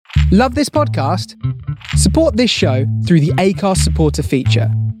Love this podcast? Support this show through the Acast supporter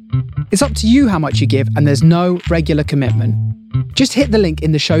feature. It's up to you how much you give, and there's no regular commitment. Just hit the link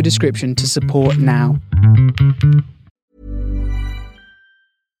in the show description to support now.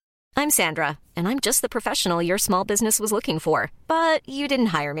 I'm Sandra, and I'm just the professional your small business was looking for. But you didn't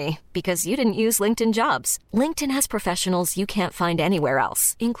hire me because you didn't use LinkedIn Jobs. LinkedIn has professionals you can't find anywhere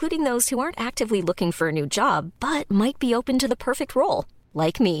else, including those who aren't actively looking for a new job, but might be open to the perfect role,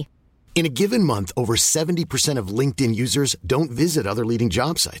 like me. In a given month, over 70% of LinkedIn users don't visit other leading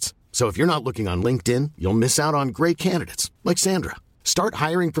job sites. So if you're not looking on LinkedIn, you'll miss out on great candidates like Sandra. Start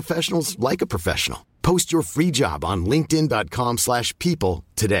hiring professionals like a professional. Post your free job on linkedin.com/people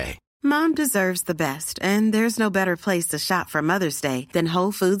today. Mom deserves the best, and there's no better place to shop for Mother's Day than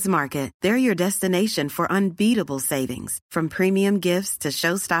Whole Foods Market. They're your destination for unbeatable savings, from premium gifts to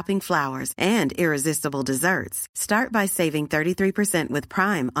show-stopping flowers and irresistible desserts. Start by saving 33% with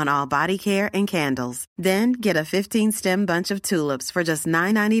Prime on all body care and candles. Then get a 15-stem bunch of tulips for just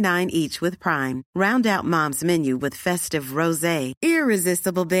 $9.99 each with Prime. Round out Mom's menu with festive rosé,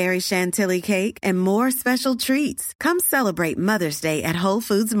 irresistible berry chantilly cake, and more special treats. Come celebrate Mother's Day at Whole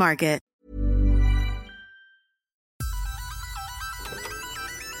Foods Market.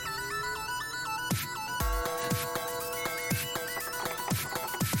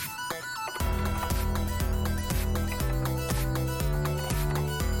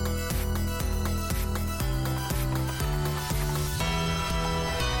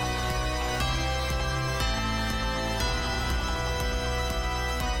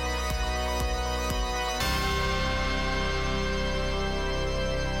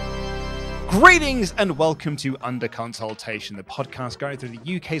 Greetings and welcome to Under Consultation, the podcast going through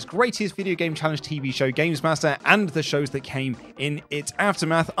the UK's greatest video game challenge TV show, Games Master, and the shows that came in its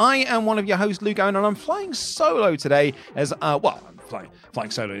aftermath. I am one of your hosts, Luke Owen, and I'm flying solo today as, I'm flying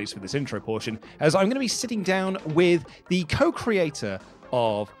solo at least for this intro portion, as I'm going to be sitting down with the co-creator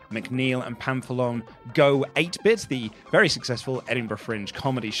of McNeil and Pamphilon Go 8-Bit, the very successful Edinburgh Fringe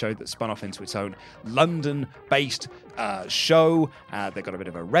comedy show that spun off into its own London-based show. They got a bit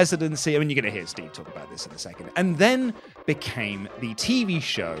of a residency. I mean, you're going to hear Steve talk about this in a second. And then became the TV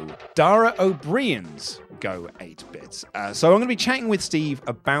show Dara O'Brien's Go 8-Bit. So I'm going to be chatting with Steve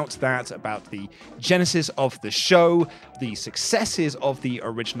about that, about the genesis of the show, the successes of the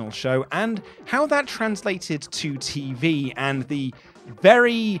original show, and how that translated to TV, and the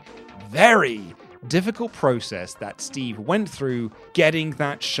very, very difficult process that Steve went through getting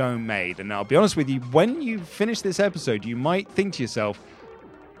that show made. And I'll be honest with you, when you finish this episode, you might think to yourself,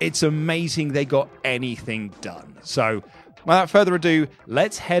 it's amazing they got anything done. So without further ado,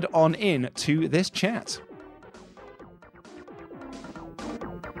 let's head on in to this chat.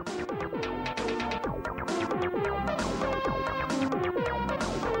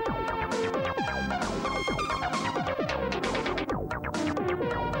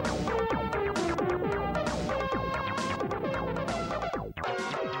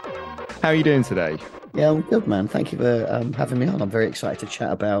 How are you doing today? Yeah, I'm good, man. Thank you for having me on. I'm very excited to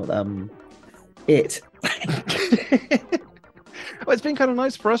chat about it. Well, it's been kind of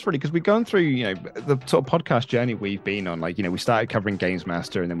nice for us, really, because we've gone through, the sort of podcast journey we've been on. Like, we started covering Games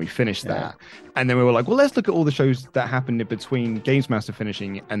Master and then we finished that. And then we were like, well, let's look at all the shows that happened in between Games Master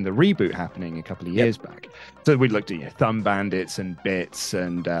finishing and the reboot happening a couple of years back. So we looked at Thumb Bandits and Bits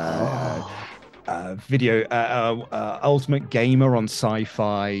and video Ultimate Gamer on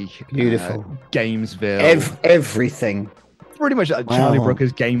Sci-Fi, beautiful, Gamesville, everything. Pretty much Charlie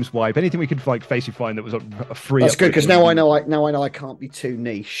Brooker's Games Wipe, anything we could basically find that was a free. That's good, because now I know I can't be too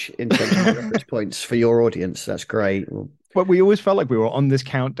niche in terms of reference points for your audience. That's great. But we always felt like we were on this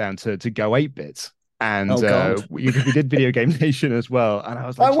countdown to Go 8-Bit, and we did Video Game Nation as well. And I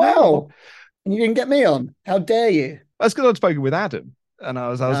was like, and you didn't get me on. How dare you? That's because I'd spoken with Adam. And I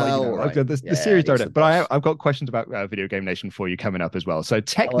was like, the series don't it. But I've got questions about Video Game Nation for you coming up as well. So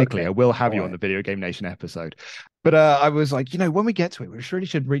technically, I will have you on the Video Game Nation episode. But I was like, when we get to it, we really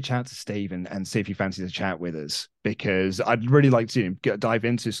should reach out to Steve and see if he fancies a chat with us, because I'd really like to dive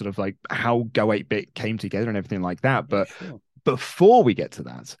into sort of like how Go 8-Bit came together and everything like that. But before we get to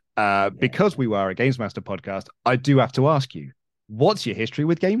that, because we were a Games Master podcast, I do have to ask you, what's your history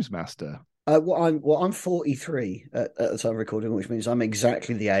with Games Master? I'm 43 at the time of recording, which means I'm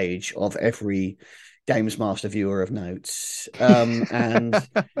exactly the age of every Games Master viewer of notes. And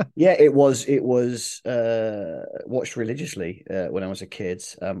it was watched religiously when I was a kid.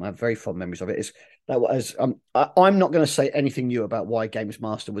 I have very fond memories of it. I'm not going to say anything new about why Games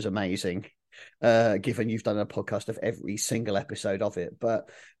Master was amazing. given you've done a podcast of every single episode of it. But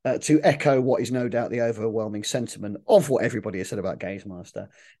to echo what is no doubt the overwhelming sentiment of what everybody has said about Games Master,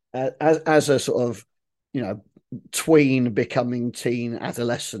 as a sort of, tween becoming teen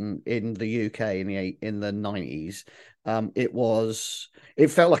adolescent in the UK in the 90s, it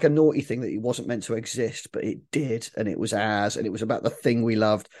felt like a naughty thing that it wasn't meant to exist, but it did, and it was and it was about the thing we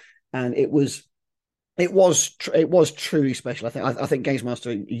loved, and it was truly special. I think Games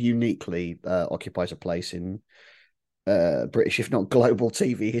Master uniquely occupies a place in British, if not global,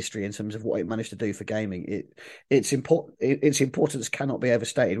 TV history in terms of what it managed to do for gaming. Its importance cannot be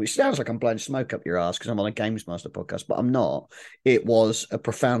overstated, which sounds like I'm blowing smoke up your ass because I'm on a Games Master podcast, but I'm not. It was a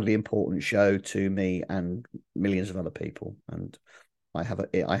profoundly important show to me and millions of other people, and I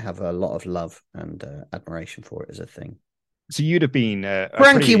have a lot of love and admiration for it as a thing. So you'd have been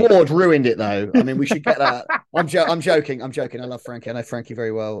Frankie Ward ruined it, though. I mean, we should get that. I'm joking. I love Frankie. I know Frankie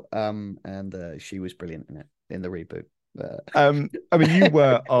very well, and she was brilliant in it, in the reboot. I mean, you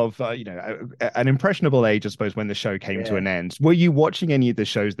were of an impressionable age, I suppose, when the show came to an end. Were you watching any of the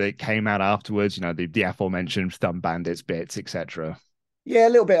shows that came out afterwards? The aforementioned Stun Bandits bits, etc. Yeah, a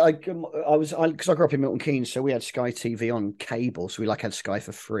little bit. Because I grew up in Milton Keynes, so we had Sky TV on cable, so we had Sky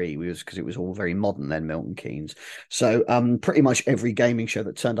for free. Because it was all very modern then, Milton Keynes. So pretty much every gaming show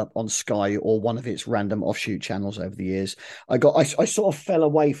that turned up on Sky or one of its random offshoot channels over the years, I sort of fell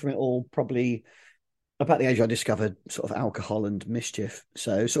away from it all probably about the age I discovered sort of alcohol and mischief.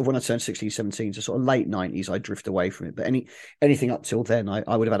 So sort of when I turned 16, 17, so sort of late 90s, I drift away from it. But anything up till then,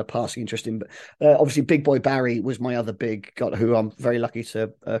 I would have had a passing interest in. But obviously, Big Boy Barry was my other big guy, who I'm very lucky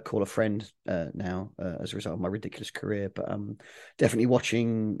to call a friend now as a result of my ridiculous career. But definitely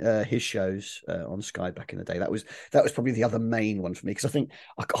watching his shows on Sky back in the day. That was probably the other main one for me, because I think,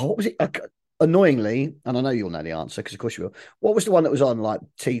 what was it? Annoyingly, and I know you'll know the answer because of course you will. What was the one that was on like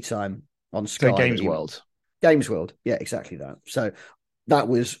tea time on Sky? So Games World. Games World, yeah, exactly that. So that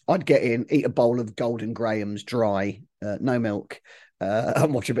was, I'd get in, eat a bowl of Golden Grahams dry, no milk,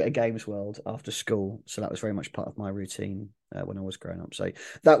 and watch a bit of Games World after school. So that was very much part of my routine when I was growing up. So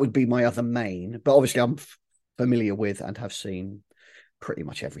that would be my other main. But obviously, I'm familiar with and have seen pretty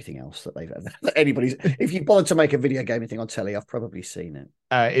much everything else that anybody's. If you bothered to make a video gaming thing on telly, I've probably seen it.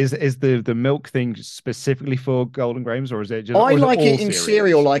 Is the milk thing specifically for Golden Grahams, or is it just? I like it in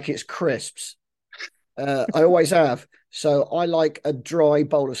cereal, like it's crisps. I always have. So I like a dry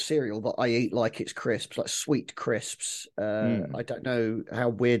bowl of cereal that I eat like it's crisps, like sweet crisps. I don't know how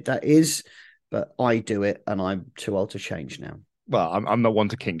weird that is, but I do it, and I'm too old to change now. Well, I'm not one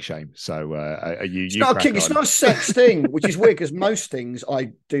to kink shame, so it's not a kink. It's not a sex thing, which is weird because most things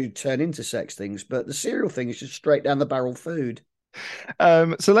I do turn into sex things, but the cereal thing is just straight down the barrel food.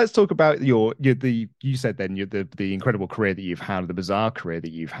 So let's talk about you said then the incredible career that you've had, the bizarre career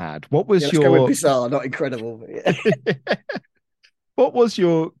that you've had. What was let's go with bizarre, not incredible. What was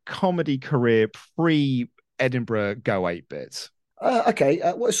your comedy career pre Edinburgh Go 8-bit? Okay,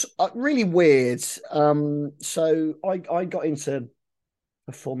 it was really weird. So I got into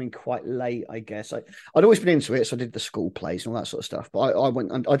performing quite late, I guess. I'd always been into it, so I did the school plays and all that sort of stuff. But I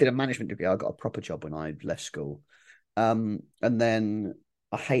went and I did a management degree. I got a proper job when I left school. And then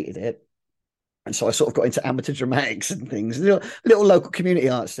I hated it. And so I sort of got into amateur dramatics and things, little local community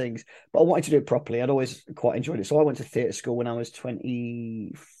arts things. But I wanted to do it properly. I'd always quite enjoyed it. So I went to theatre school when I was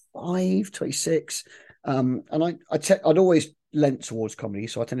 25, 26. And I'd always lent towards comedy.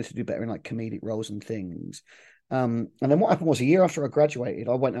 So I tended to do better in like comedic roles and things. And then what happened was, a year after I graduated,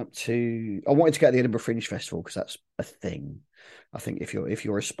 I wanted to get at the Edinburgh Fringe Festival because that's a thing, I think, if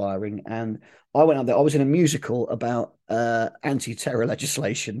you're aspiring. And I went up there. I was in a musical about anti-terror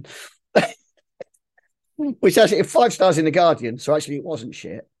legislation, which actually 5 stars in The Guardian. So actually, it wasn't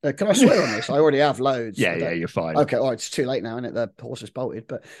shit. Can I swear on this? I already have loads. Yeah, you're fine. Okay, all right, it's too late now, isn't it? The horse has bolted.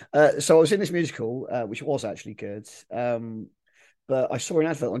 But so I was in this musical, which was actually good. But I saw an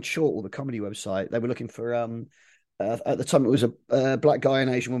advert on Chortle, the comedy website. They were looking for at the time it was a black guy, an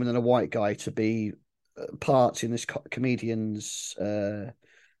Asian woman, and a white guy to be parts in this comedian's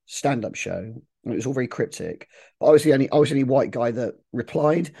stand-up show. And it was all very cryptic. But I was the only white guy that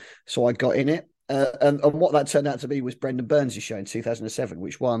replied, so I got in it. And what that turned out to be was Brendan Burns' show in 2007,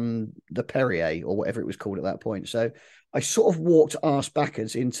 which won the Perrier or whatever it was called at that point. So I sort of walked arse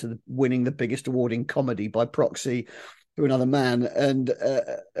backwards into winning the biggest award in comedy by proxy to another man. And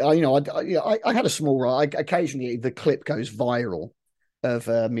I had a small role. Occasionally the clip goes viral of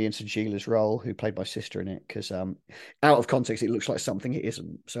me and Sajila's role, who played my sister in it, because out of context it looks like something it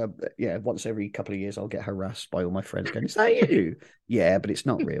isn't. So yeah, once every couple of years I'll get harassed by all my friends going, "Is that you?" Yeah, but it's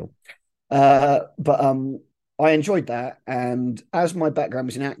not real. But I enjoyed that. And as my background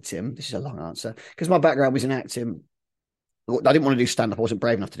was in acting, this is a long answer, because my background was in acting, I didn't want to do stand up. I wasn't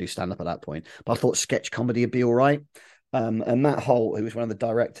brave enough to do stand up at that point, but I thought sketch comedy would be all right. And Matt Holt, who was one of the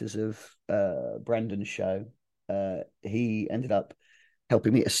directors of Brendan's show, he ended up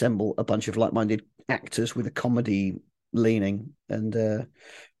helping me assemble a bunch of like-minded actors with a comedy leaning. And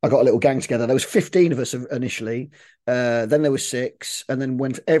I got a little gang together. There was 15 of us initially. Then there was 6. And then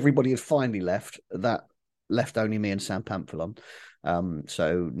when everybody had finally left, that left only me and Sam Pamphilon.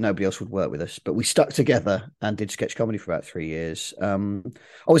 So nobody else would work with us, but we stuck together and did sketch comedy for about 3 years. I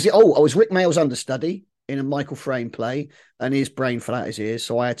was Rick Mayall's understudy in a Michael Frayn play, and his brain fell out his ears,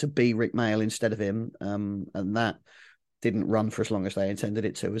 so I had to be Rick Mayall instead of him. And that didn't run for as long as they intended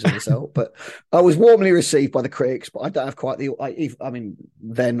it to as a result. But I was warmly received by the critics, but I don't have quite I mean,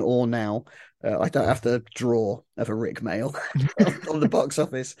 then or now, I don't have the draw of a Rick Mayall on the box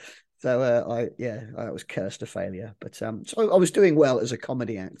office. So I was cursed a failure. But so I was doing well as a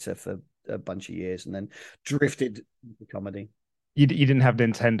comedy actor for a bunch of years, and then drifted into comedy. You didn't have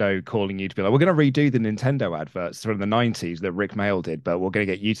Nintendo calling you to be like, we're going to redo the Nintendo adverts from the 90s that Rick Mayall did, but we're going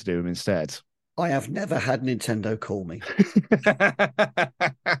to get you to do them instead. I have never had Nintendo call me.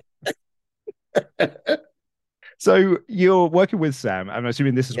 So you're working with Sam. I'm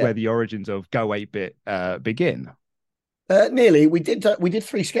assuming this is where the origins of Go 8-Bit begin. Nearly. We did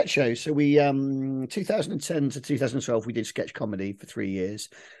 3 sketch shows. So we 2010 to 2012 we did sketch comedy for 3 years,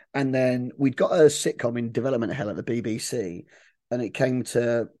 and then we'd got a sitcom in development hell at the BBC, and it came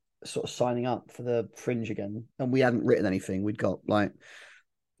to sort of signing up for the Fringe again, and we hadn't written anything. We'd got like,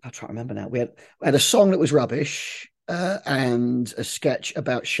 I'll try to remember now. We had a song that was rubbish. And a sketch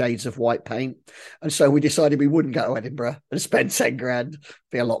about shades of white paint. And so we decided we wouldn't go to Edinburgh and spend 10 grand.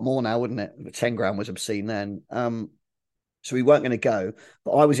 Be a lot more now, wouldn't it? But 10 grand was obscene then. So we weren't going to go.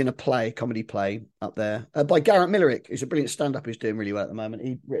 But I was in a comedy play up there by Garrett Millerick, who's a brilliant stand-up who's doing really well at the moment.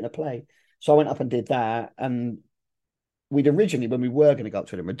 He'd written a play. So I went up and did that. And we'd originally, when we were going to go up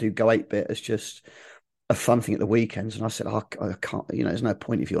to Edinburgh, do Go 8-Bit as just a fun thing at the weekends. And I said, I can't, there's no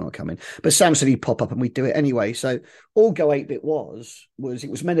point if you're not coming. But Sam said he'd pop up and we'd do it anyway. So all Go 8-Bit was it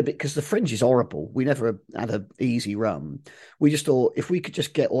was meant a bit, because the Fringe is horrible. We never had an easy run. We just thought if we could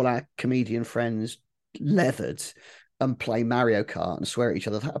just get all our comedian friends leathered and play Mario Kart and swear at each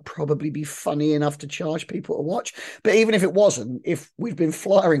other, that would probably be funny enough to charge people to watch. But even if it wasn't, if we'd been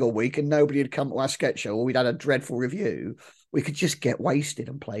flying all week and nobody had come to our sketch show, or we'd had a dreadful review, we could just get wasted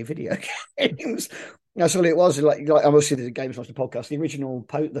and play video games. That's all it was. Like obviously the Games Master podcast, the original,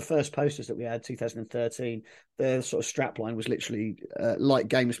 the first posters that we had, 2013, the sort of strapline was literally like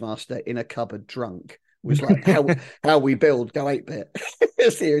Games Master in a cupboard drunk. Was like how we build Go 8-Bit.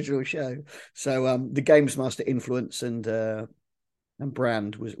 It's the original show. So the Games Master influence and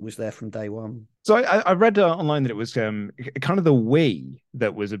brand was there from day one. So I read online that it was kind of the Wii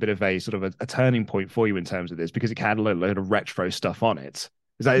that was a bit of a sort of a turning point for you in terms of this, because it had a load of retro stuff on it.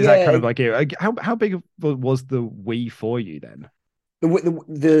 Is that kind of like it? How big was the Wii for you then?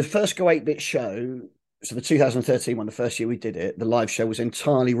 The first Go 8-Bit show, so the 2013 one, the first year we did it, the live show was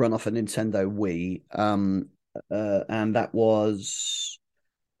entirely run off a Nintendo Wii. And that was,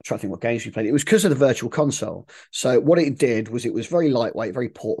 I'm trying to think what games we played. It was because of the virtual console. So what it did was it was very lightweight, very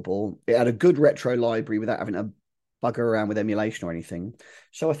portable. It had a good retro library without having to bugger around with emulation or anything.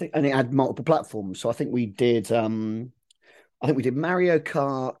 So I think, and it had multiple platforms. So I think we did Mario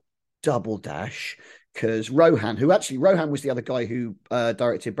Kart Double Dash, because Rohan was the other guy who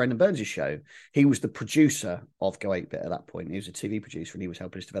directed Brendan Burns' show. He was the producer of Go 8-Bit at that point. He was a TV producer and he was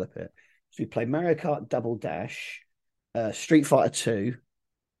helping us develop it. So we played Mario Kart Double Dash, Street Fighter 2,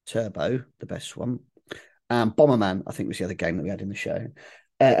 Turbo, the best one, and Bomberman, I think, was the other game that we had in the show.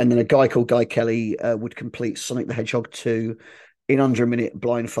 And then a guy called Guy Kelly would complete Sonic the Hedgehog 2 in under a minute,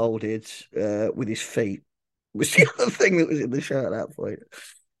 blindfolded, with his feet. Was the other thing that was in the show at that point.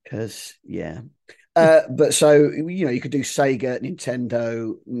 Because, but so, you could do Sega,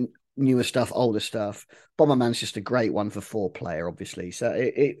 Nintendo, newer stuff, older stuff. Bomberman's just a great one for 4-player, obviously. So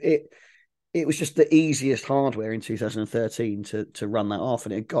it was just the easiest hardware in 2013 to run that off.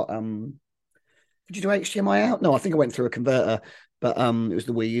 And it got, did you do HDMI out? No, I think I went through a converter, but it was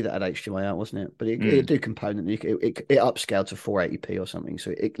the Wii U that had HDMI out, wasn't it? But it do component. It upscaled to 480p or something.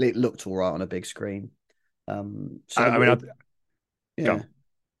 So it looked all right on a big screen. No.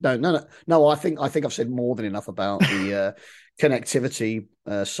 I think I've said more than enough about the connectivity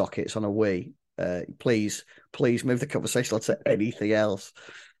sockets on a Wii. Please move the conversation on to anything else.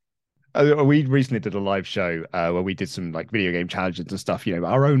 We recently did a live show where we did some like video game challenges and stuff,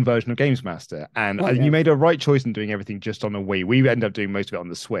 our own version of Games Master. And you made a right choice in doing everything just on a Wii. We ended up doing most of it on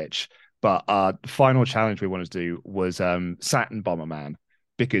the Switch. But our final challenge we wanted to do was Saturn Bomberman,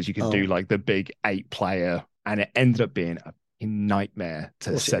 because you can do like the big 8-player, and it ended up being a nightmare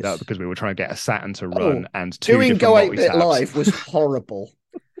to set up because we were trying to get a Saturn to run and two doing different Go 8-Bit multi-tabs. Live was horrible.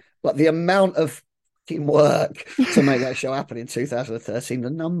 Like the amount of work to make that show happen in 2013, the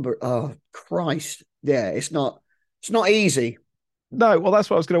number, oh Christ, yeah, it's not easy. No, well, that's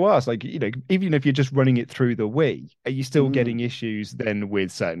what I was going to ask. Like, even if you're just running it through the Wii, are you still getting issues then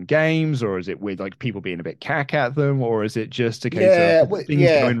with certain games, or is it with like people being a bit cack at them, or is it just a case of things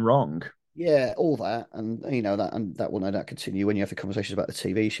going wrong? Yeah, all that, and that will no doubt continue when you have the conversations about the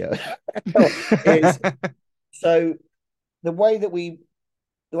TV show. So the way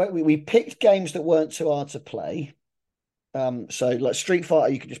we picked games that weren't too hard to play. So like Street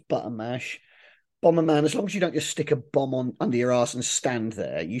Fighter, you could just button mash. Bomberman, as long as you don't just stick a bomb on under your ass and stand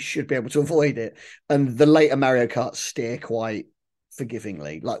there, you should be able to avoid it. And the later Mario Kart steer quite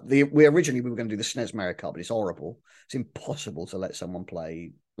forgivingly. Like we were going to do the SNES Mario Kart, but it's horrible. It's impossible to let someone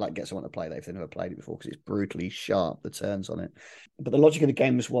play, like get someone to play that if they've never played it before, because it's brutally sharp, the turns on it. But the logic of the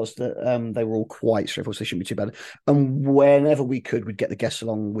games was that they were all quite straightforward, so they shouldn't be too bad. And whenever we could, we'd get the guests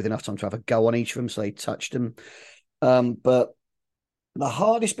along with enough time to have a go on each of them, so they touched them. But the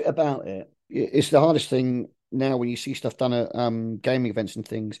hardest bit about it's the hardest thing now when you see stuff done at gaming events and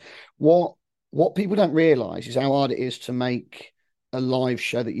things. What people don't realise is how hard it is to make a live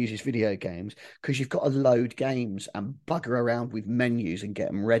show that uses video games, because you've got to load games and bugger around with menus and get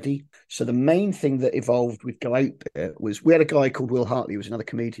them ready. So the main thing that evolved with Go 8-Bit was we had a guy called Will Hartley, who was another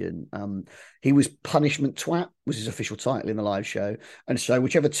comedian. He was Punishment Twat, was his official title in the live show. And so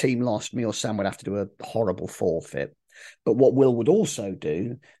whichever team lost, me or Sam would have to do a horrible forfeit. But what Will would also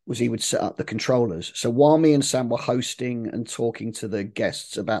do was he would set up the controllers. So while me and Sam were hosting and talking to the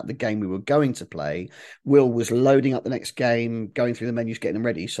guests about the game we were going to play, Will was loading up the next game, going through the menus, getting them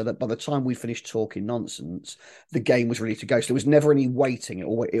ready, so that by the time we finished talking nonsense, the game was ready to go. So there was never any waiting. It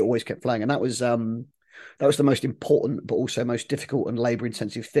always kept playing. And that was the most important, but also most difficult and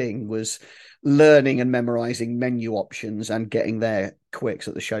labor-intensive thing, was learning and memorizing menu options and getting there quick so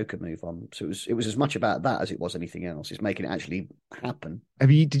that the show could move on. So it was as much about that as it was anything else. It's making it actually happen.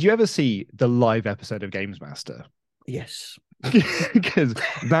 Did you ever see the live episode of Games Master? Yes. Because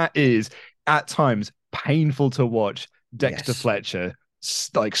that is at times painful to watch. Dexter Fletcher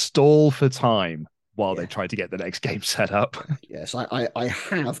like stall for time while they try to get the next game set up. Yes, I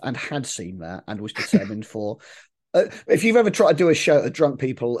have and had seen that and was determined for. If you've ever tried to do a show to drunk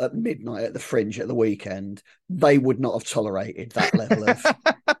people at midnight at the Fringe at the weekend, they would not have tolerated that level of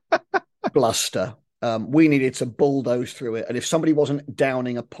bluster. We needed to bulldoze through it. And if somebody wasn't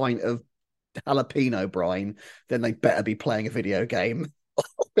downing a pint of jalapeno brine, then they better be playing a video game.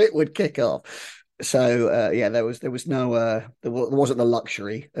 It would kick off. So there wasn't the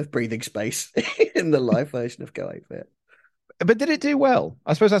luxury of breathing space in the live version of Go 8-Bit. But did it do well?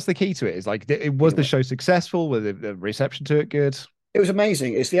 I suppose that's the key to it. Is like, was the show successful? Was the reception to it good? It was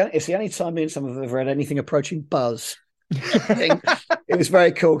amazing. It's the only time me and some have ever had anything approaching buzz. It was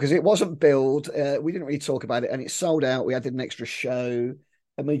very cool because it wasn't billed. We didn't really talk about it, and it sold out. We added an extra show.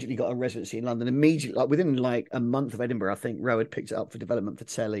 Immediately got a residency in London. Immediately, like within like a month of Edinburgh, I think Roe had picked it up for development for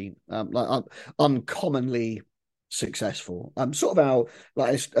telly. Uncommonly successful. Sort of how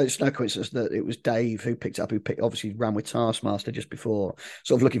it's no coincidence that it was Dave who picked up, obviously ran with Taskmaster just before,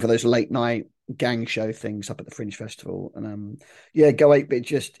 sort of looking for those late night gang show things up at the Fringe Festival. And Go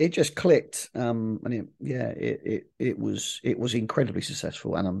 8-Bit just clicked. And it was incredibly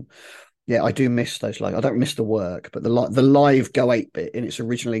successful. And I do miss those. Like, I don't miss the work, but the live Go 8-Bit in its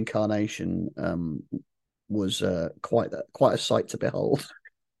original incarnation was quite a sight to behold.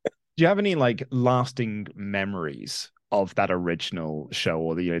 Do you have any like lasting memories of that original show,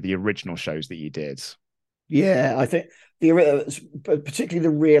 or the original shows that you did? Yeah, I think particularly the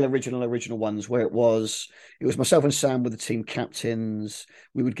real original ones, where it was myself and Sam were the team captains.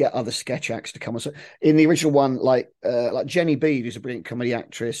 We would get other sketch acts to come on. So in the original one, like Jenny Bede, who's a brilliant comedy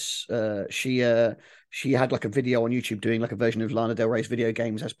actress, she had like a video on YouTube doing like a version of Lana Del Rey's video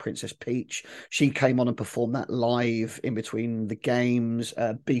games as Princess Peach. She came on and performed that live in between the games.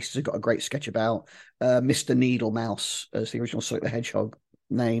 Beast has got a great sketch about Mr. Needle Mouse as the original Sonic the Hedgehog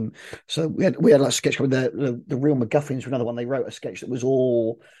name. So we had like a sketch called the Real MacGuffins were another one. They wrote a sketch that was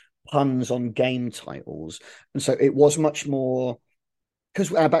all puns on game titles, and so it was much more,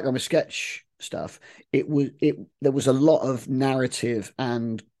 because our background was sketch stuff. There was a lot of narrative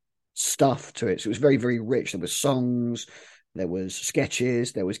and stuff to it. So it was very, very rich. There were songs, there was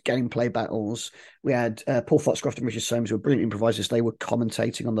sketches, there was gameplay battles. We had Paul Foxcroft and Richard Soames, who were brilliant improvisers. They were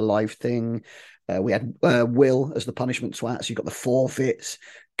commentating on the live thing. We had Will as the punishment twat, so you got the forfeits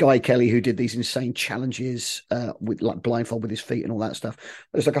Guy Kelly, who did these insane challenges with like blindfold with his feet and all that stuff.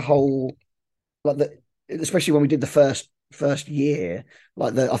 There's like a whole especially when we did the first year,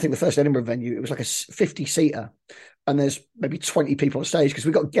 I think the first Edinburgh venue, it was like a 50-seater, and there's maybe 20 people on stage because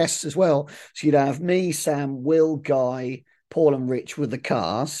we got guests as well. So you'd have me, Sam, Will, Guy, Paul, and Rich with the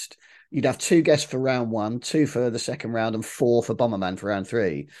cast. You'd have 2 guests for round 1, 2 for the second round, and 4 for Bomberman for round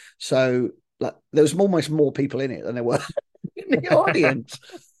 3. So like there was almost more people in it than there were in the audience.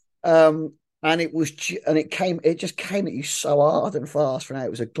 And it just came at you so hard and fast. For now, it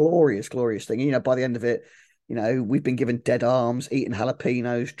was a glorious, glorious thing. You know, by the end of it, you know, we've been given dead arms, eating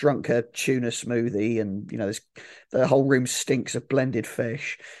jalapenos, drunk a tuna smoothie, and you know, the whole room stinks of blended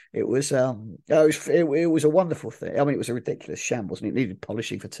fish. It was it was a wonderful thing. I mean, it was a ridiculous shambles, and it needed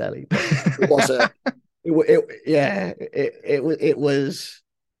polishing for telly. But it was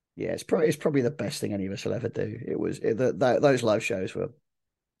it's probably the best thing any of us will ever do. Those live shows were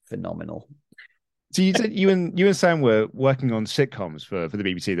phenomenal. So you said you and Sam were working on sitcoms for the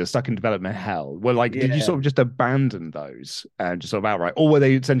BBC. They're stuck in development hell. Well, like, did you sort of just abandon those and just sort of outright, or were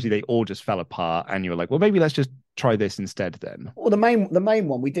they essentially they all just fell apart and you were like, well, maybe let's just try this instead then? Well, the main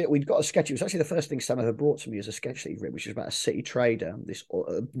one we'd got a sketch. It was actually the first thing Sam ever brought to me as a sketch that he'd written, which was about a city trader, this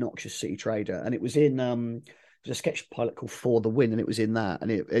obnoxious city trader, and it was in it was a sketch pilot called For the Win, and it was in that,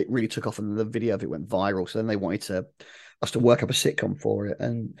 and it really took off, and the video of it went viral. So then they wanted us to work up a sitcom for it,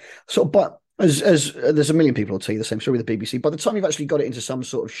 and but as there's a million people who'll tell you the same story with the BBC. By the time you've actually got it into some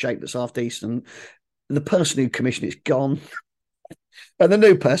sort of shape that's half decent, the person who commissioned it's gone, and the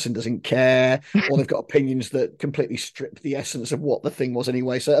new person doesn't care, or they've got opinions that completely strip the essence of what the thing was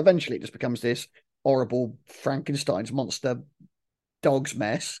anyway. So eventually, it just becomes this horrible Frankenstein's monster dog's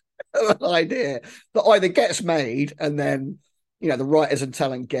mess of an idea that either gets made and then, you know, the writers and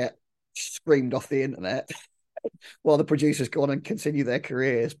talent get screamed off the internet while the producers go on and continue their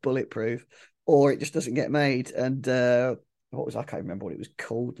careers bulletproof, or it just doesn't get made. And I can't remember what it was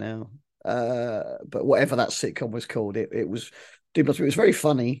called now, but whatever that sitcom was called, it was very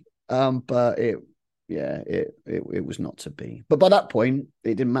funny, but it was not to be. But by that point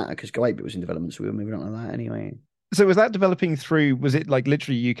it didn't matter because Go 8-Bit was in development, so we were moving on to that anyway. So was that developing through, was it like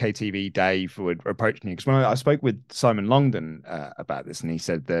literally UK TV Dave would approach you? Because when I spoke with Simon Longdon about this, and he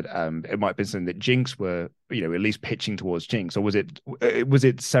said that it might be something that Jinx were, you know, at least pitching towards Jinx, or was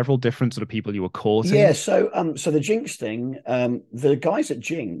it several different sort of people you were courting? Yeah, so the Jinx thing, the guys at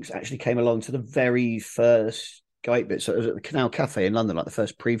Jinx actually came along to the very first Go 8-Bit, so it was at the Canal Cafe in London, like the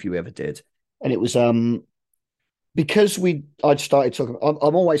first preview we ever did, and it was because I'd started talking.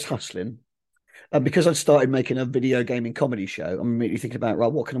 I'm always hustling. And because I'd started making a video gaming comedy show, I'm immediately thinking about, right,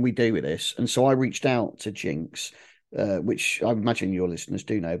 what can we do with this? And so I reached out to Jinx, which I imagine your listeners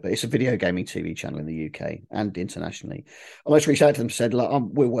do know, but it's a video gaming TV channel in the UK and internationally. And I just reached out to them and said, like,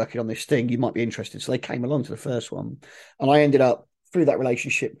 we're working on this thing. You might be interested. So they came along to the first one. And I ended up, through that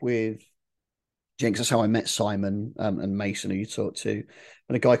relationship with Jinx, that's how I met Simon and Mason, who you talked to,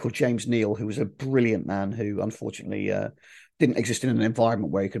 and a guy called James Neal, who was a brilliant man who unfortunately didn't exist in an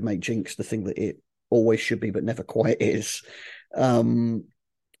environment where he could make Jinx the thing that it always should be, but never quite is.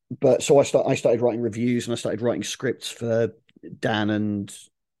 But so I started writing reviews, and I started writing scripts for Dan and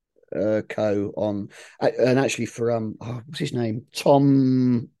co on, and actually for what's his name,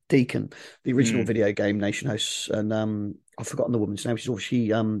 Tom Deacon, the original video game Nation hosts, and I've forgotten the woman's name.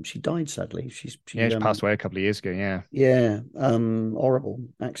 She died sadly. She passed away a couple of years ago. Horrible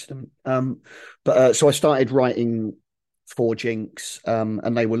accident. But so I started writing for Jinx,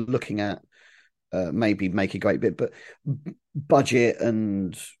 and they were looking at maybe make a Go 8-Bit, but budget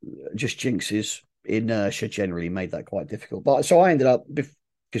and just Jinx's inertia generally made that quite difficult. But so I ended up,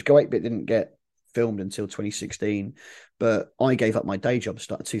 because Go 8-Bit didn't get filmed until 2016, but I gave up my day job to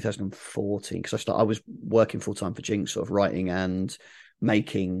start 2014 because I was working full time for Jinx, sort of writing and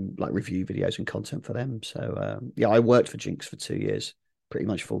making like review videos and content for them. So I worked for Jinx for 2 years, pretty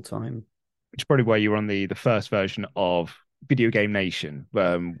much full time. Which is probably why you were on the first version of Video Game Nation,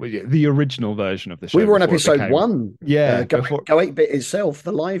 the original version of the show. We were on episode 1. Yeah, Go 8-Bit itself,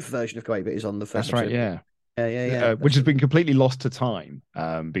 the live version of Go 8-Bit is on the first. That's right. Yeah. Which has been completely lost to time,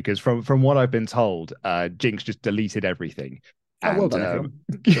 because from what I've been told, Jinx just deleted everything. Well done,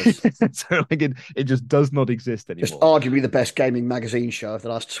 so like it just does not exist anymore. Just arguably the best gaming magazine show of the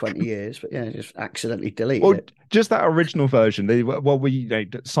last 20 years, but just accidentally deleted it. Just that original version,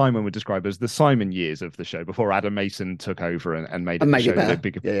 Simon would describe as the Simon years of the show before Adam Mason took over and made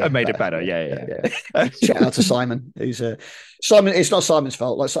it better. Yeah. Shout out to Simon, who's Simon. It's not Simon's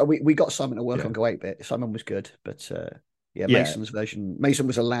fault. Like, so we got Simon to work on Go 8-Bit. Simon was good, but Mason's version. Mason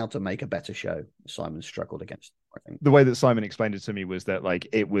was allowed to make a better show. Simon struggled against. I think. The way that Simon explained it to me was that like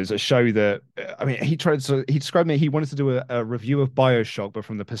it was a show that I mean he described me he wanted to do a review of BioShock but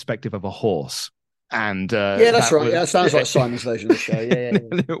from the perspective of a horse. And Yeah, that's that right. was, Yeah, that sounds like Simon's version of the show. Yeah,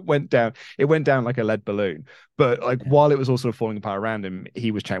 yeah. it went down like a lead balloon. But like while it was all sort of falling apart around him,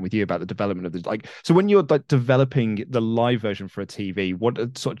 he was chatting with you about the development of the like. So when you're like developing the live version for a TV,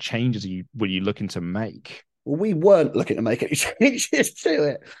 what sort of changes were you looking to make? Well, we weren't looking to make any changes to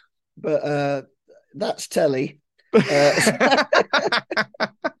it, but that's telly.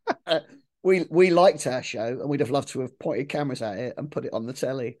 We liked our show, and we'd have loved to have pointed cameras at it and put it on the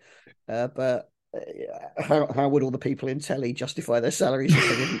telly. But how would all the people in telly justify their salaries if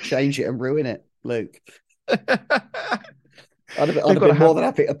they didn't change it and ruin it, Luke? I'd have been more than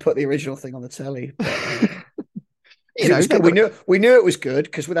happy to put the original thing on the telly. But, we knew it was good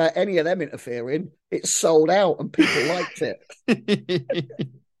because without any of them interfering, it sold out and people liked it.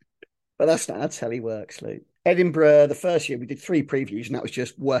 But that's not how telly works, Luke. Edinburgh, the first year we did 3 previews, and that was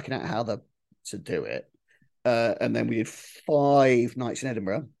just working out how to do it. And then we did 5 nights in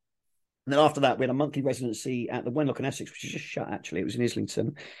Edinburgh. And then after that, we had a monthly residency at the Wenlock in Essex, which is just shut, actually. It was in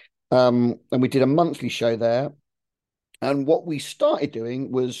Islington. And we did a monthly show there. And what we started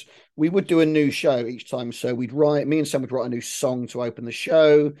doing was we would do a new show each time. So me and Sam would write a new song to open the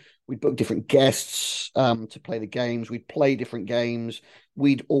show. We'd book different guests to play the games. We'd play different games.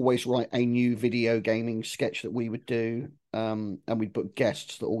 We'd always write a new video gaming sketch that we would do. And we'd book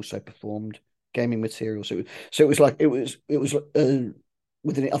guests that also performed gaming material. So it was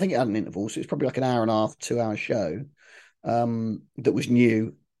within, I think it had an interval. So it was probably like an hour and a half, 2-hour show that was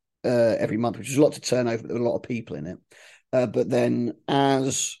new every month, which was a lot to turn over. There were a lot of people in it. But then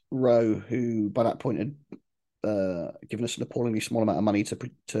as Roe, who by that point had given us an appallingly small amount of money to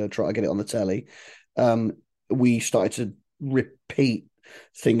try to get it on the telly, we started to repeat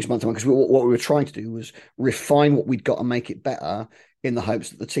things month to month because what we were trying to do was refine what we'd got and make it better in the hopes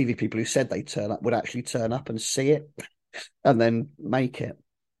that the TV people who said they'd turn up would actually turn up and see it and then make it.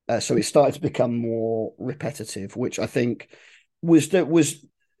 So it started to become more repetitive, which I think was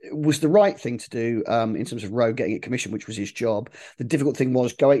the right thing to do in terms of Roe getting it commissioned, which was his job. The difficult thing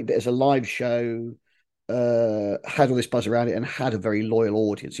was Go 8-Bit as a live show had all this buzz around it and had a very loyal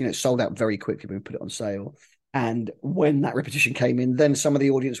audience. It sold out very quickly when we put it on sale. And when that repetition came in, then some of the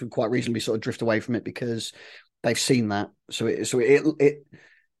audience would quite reasonably sort of drift away from it because they've seen that. So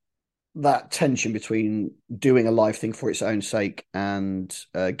that tension between doing a live thing for its own sake and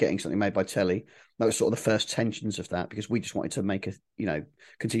getting something made by telly, that was sort of the first tensions of that because we just wanted to make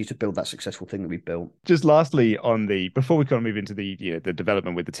continue to build that successful thing that we built. Just lastly before we kind of move into the the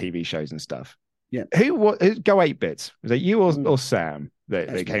development with the TV shows and stuff. Yeah. Who Go 8-Bit? Was it you or Sam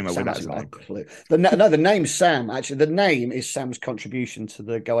that came up with that design? Clue. The name's Sam. Actually, the name is Sam's contribution to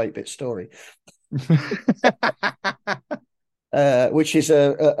the Go 8-Bit story. Which is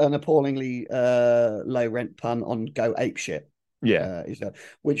an appallingly low rent pun on Go Ape Shit. Yeah.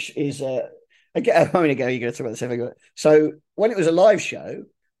 Which is again, a moment ago, you're going to talk about this. So when it was a live show,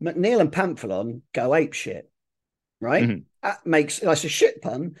 McNeil and Pamphilon go ape shit, right? Mm-hmm. That's a shit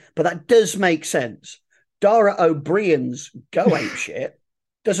pun, but that does make sense. Dara O'Brien's go ape shit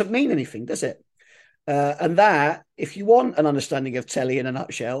doesn't mean anything, does it? And that, if you want an understanding of telly in a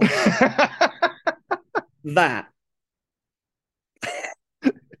nutshell, that.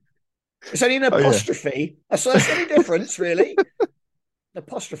 It's only an apostrophe. Yeah. That's the only difference, really. An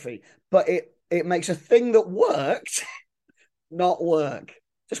apostrophe. But it makes a thing that worked not work.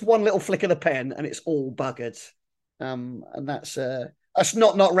 Just one little flick of the pen and it's all buggered. And that's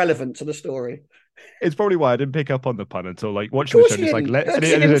not relevant to the story. It's probably why I didn't pick up on the pun until watching the show.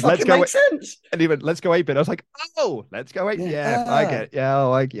 Just let's go. Sense. And even let's go 8-Bit. I was like, oh, let's go 8-Bit. Yeah, I get it. Yeah,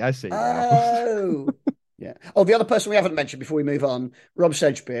 I see. Oh. Yeah. Oh, the other person we haven't mentioned before we move on, Rob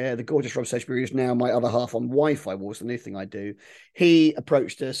Sedgebeer, the gorgeous Rob Sedgebeer, who's now my other half on Wi-Fi Wars, the new thing I do. He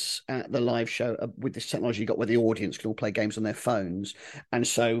approached us at the live show with this technology you got where the audience can all play games on their phones. And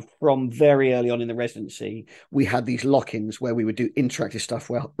so from very early on in the residency, we had these lock-ins where we would do interactive stuff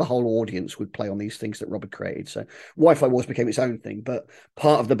where the whole audience would play on these things that Rob had created. So Wi-Fi Wars became its own thing. But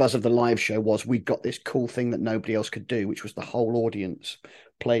part of the buzz of the live show was we got this cool thing that nobody else could do, which was the whole audience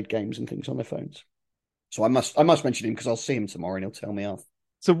played games and things on their phones. So I must mention him because I'll see him tomorrow and he'll tell me off.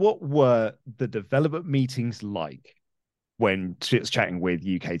 So what were the development meetings like when chatting with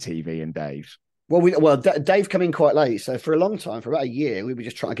UK TV and Dave? Well, Dave came in quite late. So for a long time, for about a year, we were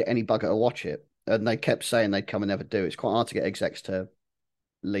just trying to get any bugger to watch it. And they kept saying they'd come and never do. It's quite hard to get execs to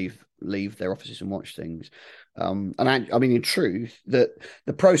leave their offices and watch things. And I mean, in truth, that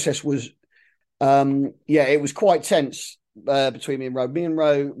the process was, it was quite tense between me and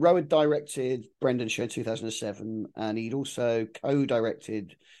Ro. Ro had directed Brendan's show in 2007, and he'd also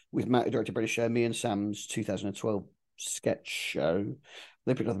co-directed with Matt, who directed British show, me and Sam's 2012 sketch show.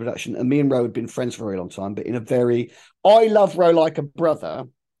 They picked up the production, and me and Ro had been friends for a very long time, but I love Ro like a brother,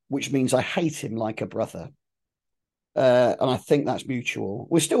 which means I hate him like a brother. And I think that's mutual.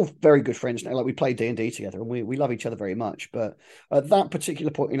 We're still very good friends now. Like, we play D&D together, and we love each other very much. But at that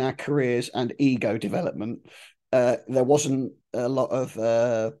particular point in our careers and ego development, there wasn't a lot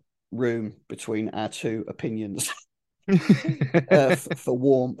of room between our two opinions for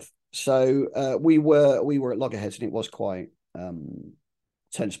warmth. So we were at loggerheads, and it was quite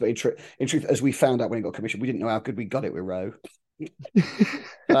tense. But in truth, as we found out when it got commissioned, we didn't know how good we got it with Ro.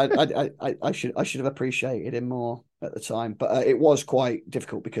 I should have appreciated him more at the time, but it was quite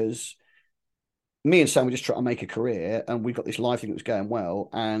difficult because me and Sam were just trying to make a career, and we got this live thing that was going well,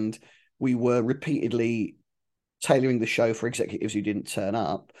 and we were repeatedly tailoring the show for executives who didn't turn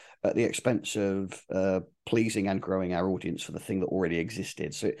up at the expense of pleasing and growing our audience for the thing that already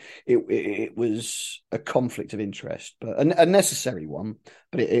existed. So it was a conflict of interest, but a necessary one,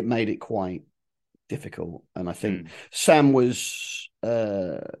 but it made it quite difficult. And I think Sam was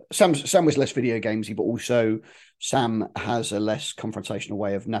less video gamesy, but also Sam has a less confrontational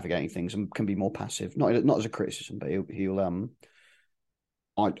way of navigating things and can be more passive. Not as a criticism, but he'll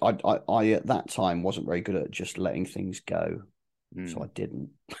I at that time wasn't very good at just letting things go, so I didn't.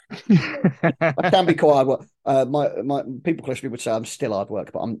 I can be quite hard work. My people close to me would say I'm still hard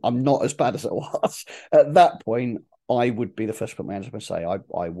work, but I'm not as bad as I was at that point. I would be the first to put my hands up and say I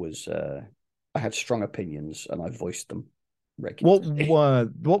had strong opinions and I voiced them regularly.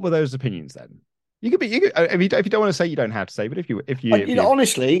 What were those opinions then? You could if you don't want to say, you don't have to say, but if you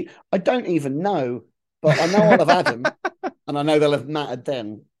honestly, I don't even know, but I know I'll have had them, and I know they'll have mattered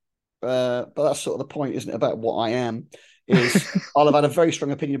then. But that's sort of the point, isn't it? About what I am is I'll have had a very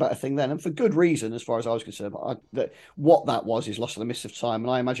strong opinion about a thing then, and for good reason, as far as I was concerned. But what that was is lost in the mist of time,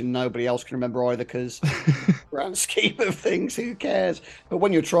 and I imagine nobody else can remember either, because grand scheme of things, who cares? But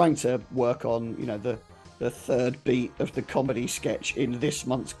when you're trying to work on, the third beat of the comedy sketch in this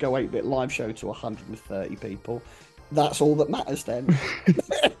month's Go 8-Bit live show to 130 people, that's all that matters then.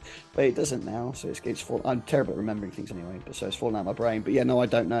 But it doesn't now, so it's fallen. I'm terrible at remembering things anyway, but so it's fallen out of my brain. But yeah, no, I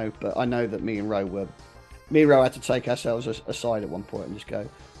don't know, but I know that me and Ro had to take ourselves aside at one point and just go,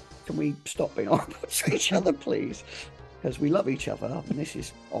 can we stop being horrible to each other, please? Because we love each other, and this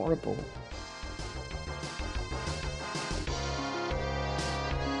is horrible.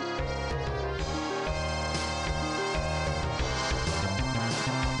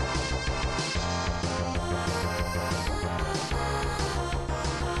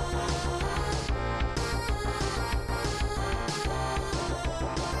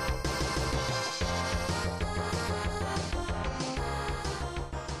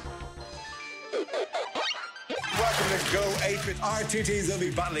 RTTs will be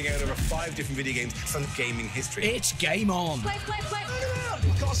battling out over 5 different video games from gaming history. It's game on. Play.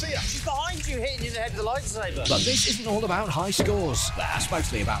 Can't see her. She's behind you, hitting you in the head with the lightsaber. But this isn't all about high scores. That's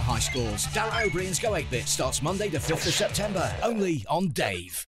mostly about high scores. Darren O'Brien's Go 8-Bit starts Monday the 5th of September, only on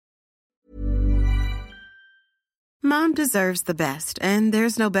Dave. Mom deserves the best, and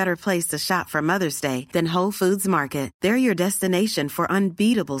there's no better place to shop for Mother's Day than Whole Foods Market. They're your destination for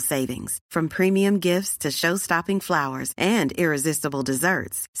unbeatable savings, from premium gifts to show-stopping flowers and irresistible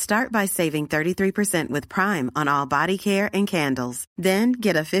desserts. Start by saving 33% with Prime on all body care and candles. Then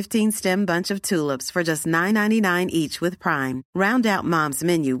get a 15-stem bunch of tulips for just $9.99 each with Prime. Round out Mom's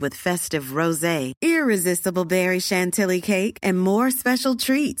menu with festive rosé, irresistible berry chantilly cake, and more special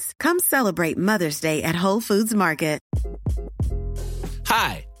treats. Come celebrate Mother's Day at Whole Foods Market.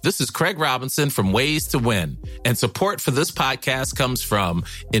 Hi, this is Craig Robinson from Ways to Win, and support for this podcast comes from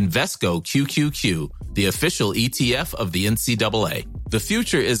Invesco QQQ, the official ETF of the NCAA. The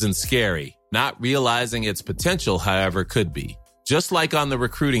future isn't scary. Not realizing its potential, however, could be. Just like on the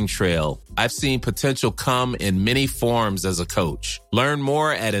recruiting trail, I've seen potential come in many forms as a coach. Learn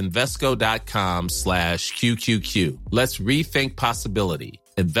more at Invesco.com/QQQ. Let's rethink possibility.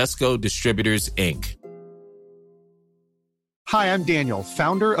 Invesco Distributors, Inc. Hi, I'm Daniel,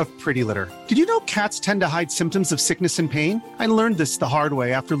 founder of Pretty Litter. Did you know cats tend to hide symptoms of sickness and pain? I learned this the hard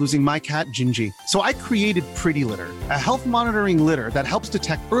way after losing my cat, Gingy. So I created Pretty Litter, a health monitoring litter that helps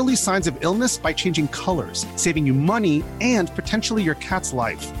detect early signs of illness by changing colors, saving you money and potentially your cat's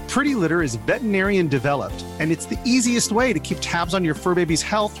life. Pretty Litter is veterinarian developed, and it's the easiest way to keep tabs on your fur baby's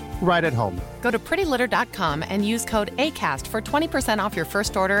health right at home. Go to prettylitter.com and use code ACAST for 20% off your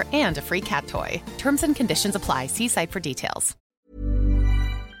first order and a free cat toy. Terms and conditions apply. See site for details.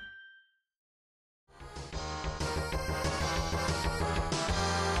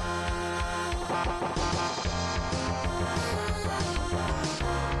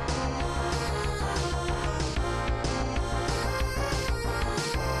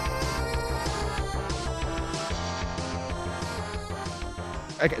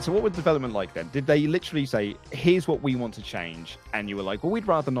 okay, so what was development like then? Did they literally say, here's what we want to change? And you were like, well, we'd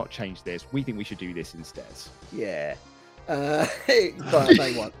rather not change this. We think we should do this instead. Yeah. But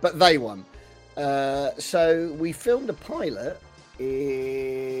they won. So we filmed a pilot when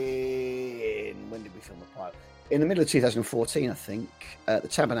did we film the pilot? In the middle of 2014, I think, at the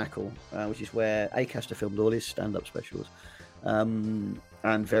Tabernacle, which is where Acaster filmed all his stand-up specials, and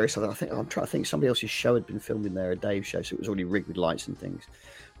various other. I'm trying to think. Somebody else's show had been filmed in there, a Dave show, so it was already rigged with lights and things.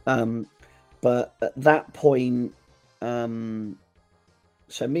 But at that point, so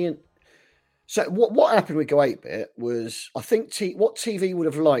what happened with Go 8-Bit was, I think what TV would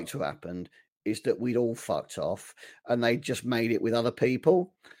have liked to have happened is that we'd all fucked off and they just made it with other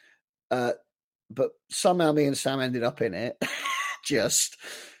people. But somehow me and Sam ended up in it. Just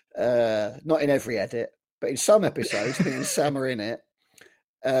not in every edit, but in some episodes, me and Sam are in it.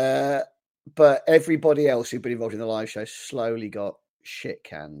 But everybody else who'd been involved in the live show slowly got shit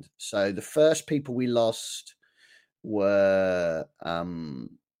canned. So the first people we lost were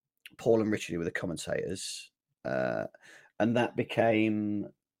Paul and Richard, who were the commentators, and that became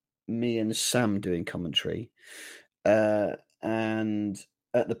me and Sam doing commentary. And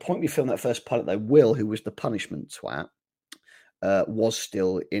at the point we filmed that first pilot, though, Will, who was the punishment twat, was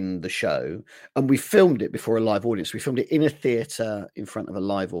still in the show. And we filmed it before a live audience. We filmed it in a theatre in front of a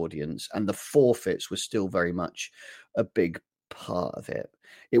live audience. And the forfeits were still very much a big part of it.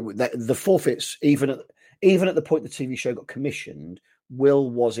 The forfeits, even at the point the TV show got commissioned, Will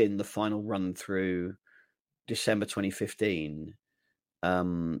was in the final run through December 2015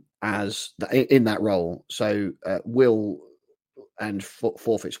 as in that role. So Will and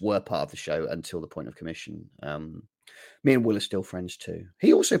forfeits were part of the show until the point of commission. Me and Will are still friends too.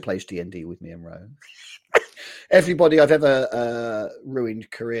 He also plays D&D with me and Ro. Everybody I've ever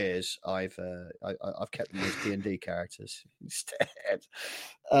ruined careers, I've kept them as D&D characters instead.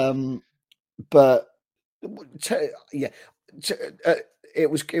 But it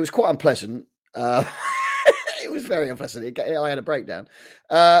was quite unpleasant. It was very unpleasant. I had a breakdown.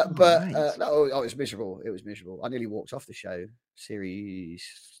 No, it was miserable. It was miserable. I nearly walked off the show, series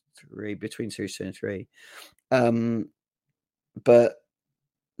 3, between series 2 and 3. But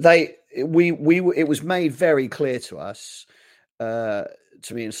it was made very clear to us, to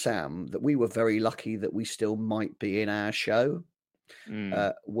me and Sam, that we were very lucky that we still might be in our show,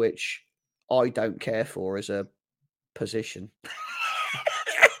 which I don't care for as a position.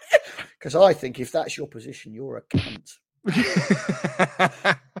 Because I think if that's your position, you're a cunt.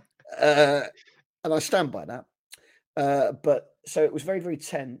 And I stand by that. But so it was very, very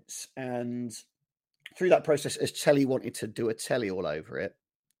tense. And through that process, as Telly wanted to do a Telly all over it,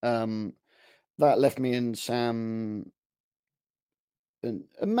 that left me and Sam, and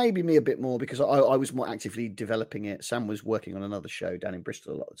maybe me a bit more, because I was more actively developing it. Sam was working on another show down in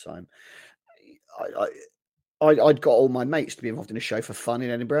Bristol a lot of the time. I'd got all my mates to be involved in a show for fun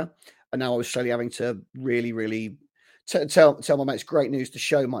in Edinburgh. And now I was slowly having to really, really tell my mates, great news, the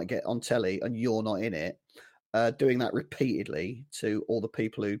show might get on telly and you're not in it. Doing that repeatedly to all the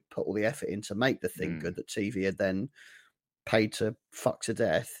people who put all the effort in to make the thing good that TV had then paid to fuck to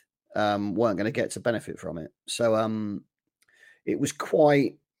death, weren't going to get to benefit from it. So the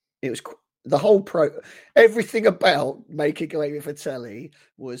whole everything about making Go 8-Bit for telly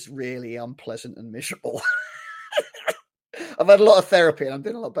was really unpleasant and miserable. I've had a lot of therapy and I'm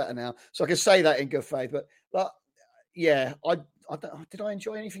doing a lot better now, so I can say that in good faith. But yeah, did I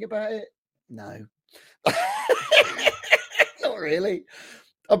enjoy anything about it? No, not really.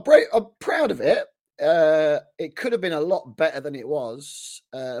 I'm proud of it. It could have been a lot better than it was,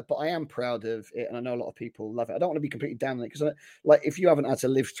 but I am proud of it, and I know a lot of people love it. I don't want to be completely down on it, because if you haven't had to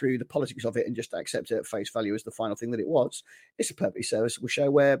live through the politics of it and just accept it at face value as the final thing that it was, it's a perfectly serviceable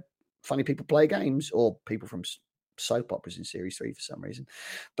show where funny people play games, or people from soap operas in series 3 for some reason.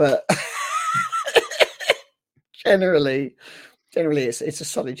 But generally it's a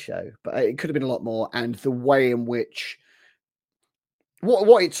solid show, but it could have been a lot more. And the way in which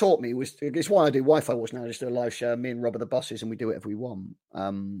what it taught me was, it's why I do Wi-Fi Wars now, just do a live show. Me and Rob are the bosses and we do it if we want,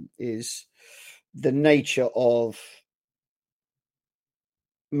 is the nature of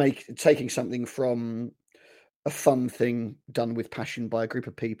taking something from a fun thing done with passion by a group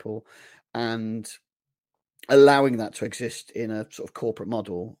of people and allowing that to exist in a sort of corporate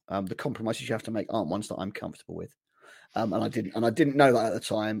model. The compromises you have to make aren't ones that I'm comfortable with. And I didn't know that at the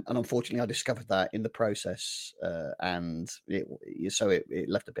time. And unfortunately I discovered that in the process. And it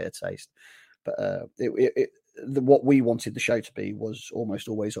left a bitter taste, but what we wanted the show to be was almost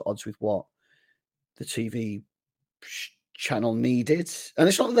always at odds with what the TV channel needed. And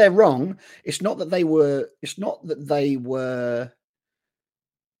it's not that they're wrong. It's not that they were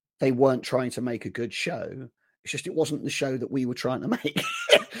they weren't trying to make a good show. It's just it wasn't the show that we were trying to make.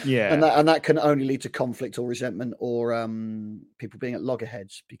 Yeah, and that can only lead to conflict or resentment or people being at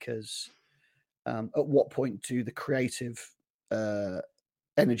loggerheads, because at what point do the creative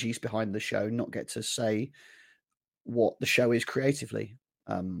energies behind the show not get to say what the show is creatively?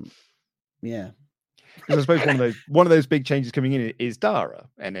 Yeah. Because I suppose one of those big changes coming in is Dara,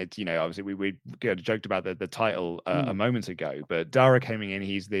 and it's, you know, obviously we joked about the title a moment ago, but Dara coming in,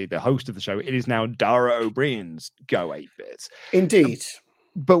 he's the host of the show. It is now Dara O'Brien's Go 8-Bit. Indeed.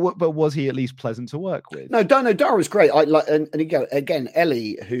 But was he at least pleasant to work with? No, Dara was great. I like, and again,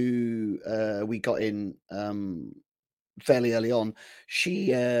 Ellie, who we got in fairly early on,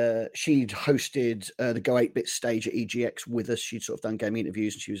 she'd hosted the Go 8-Bit stage at EGX with us. She'd sort of done gaming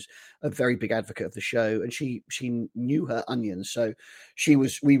interviews, and she was a very big advocate of the show, and she knew her onions. So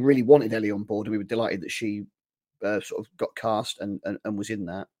we really wanted Ellie on board, and we were delighted that she sort of got cast and was in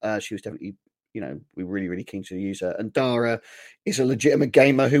that. She was definitely, you know, we were really, really keen to use her. And Dara is a legitimate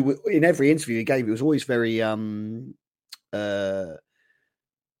gamer who, in every interview he gave, he was always very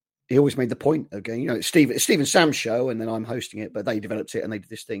he always made the point of going, you know, Steve and Sam's show, and then I'm hosting it, but they developed it and they did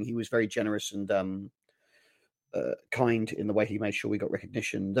this thing. He was very generous and kind in the way he made sure we got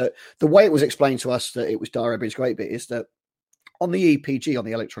recognition. The way it was explained to us that it was Dara O'Brien's Go 8-Bit is that on the EPG, on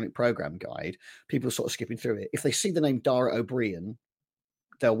the electronic program guide, people are sort of skipping through it. If they see the name Dara O'Brien,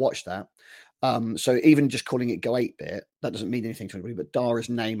 they'll watch that. So even just calling it Go 8-Bit, that doesn't mean anything to anybody, but Dara's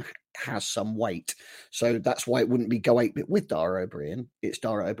name has some weight. So that's why it wouldn't be Go 8-Bit with Dara O'Brien. It's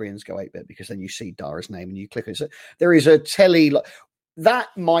Dara O'Brien's Go 8-Bit, because then you see Dara's name and you click it. So there is a telly that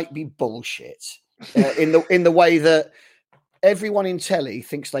might be bullshit in the way that everyone in telly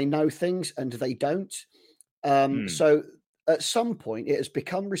thinks they know things and they don't. So at some point it has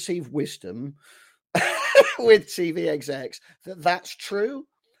become received wisdom with TV execs that that's true.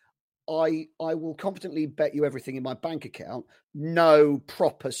 I will confidently bet you everything in my bank account. No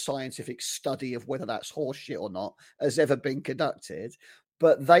proper scientific study of whether that's horseshit or not has ever been conducted,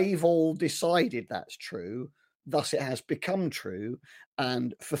 but they've all decided that's true. Thus, it has become true.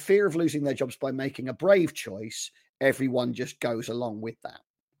 And for fear of losing their jobs by making a brave choice, everyone just goes along with that.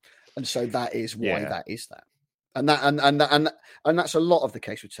 And so that is why that is that. And that's a lot of the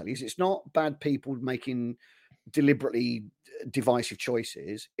case with tellies. It's not bad people making deliberately divisive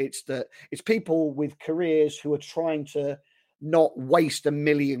choices. It's people with careers who are trying to not waste £1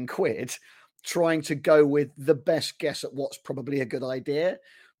 million, trying to go with the best guess at what's probably a good idea.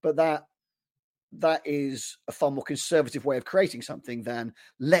 But that is a far more conservative way of creating something than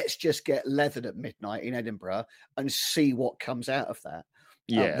let's just get leathered at midnight in Edinburgh and see what comes out of that.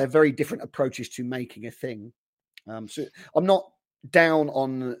 They're very different approaches to making a thing. So I'm not down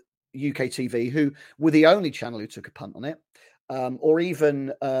on UK TV, who were the only channel who took a punt on it, or even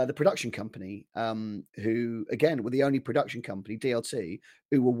the production company, who again were the only production company, DLT,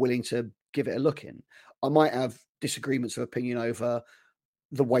 who were willing to give it a look in. I might have disagreements of opinion over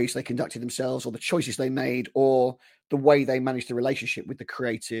the ways they conducted themselves, or the choices they made, or the way they managed the relationship with the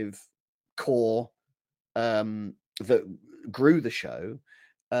creative core that grew the show,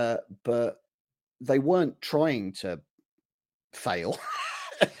 but they weren't trying to fail.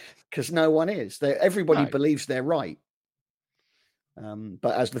 Because no one is. Everybody believes they're right.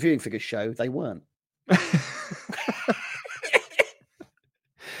 But as the viewing figures show, they weren't.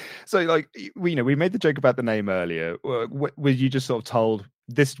 So, like, we made the joke about the name earlier. Were you just sort of told,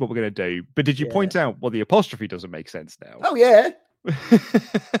 this is what we're going to do? But did you point out, well, the apostrophe doesn't make sense now? Oh, yeah.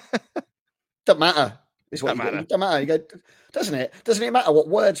 Don't matter. Doesn't matter. You go, doesn't it? Doesn't it matter what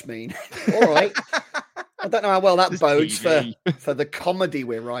words mean? All right. I don't know how well that bodes for the comedy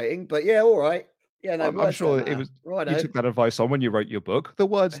we're writing, but yeah, all right. Yeah, no, I'm sure it was. Right, you took that advice on when you wrote your book. The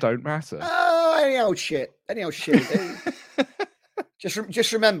words don't matter. Oh, any old shit.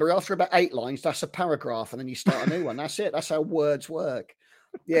 Just remember, after about 8 lines, that's a paragraph, and then you start a new one. That's it. That's how words work.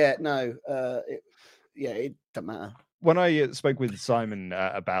 Yeah, no, it doesn't matter. When I spoke with Simon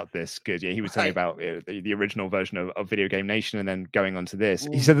about this, he was telling about the original version of Video Game Nation, and then going on to this,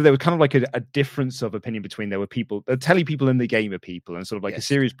 he said that there was kind of like a difference of opinion between there were people, the telly people and the gamer people, and sort of like the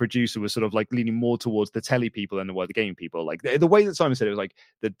series producer was sort of like leaning more towards the telly people and the gaming people. Like the way that Simon said it was like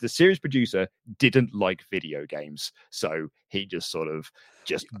the series producer didn't like video games, so he just sort of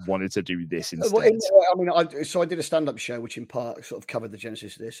wanted to do this instead. I did a stand-up show which in part sort of covered the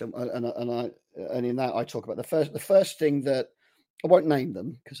genesis of this, and in that I talk about the first thing that I won't name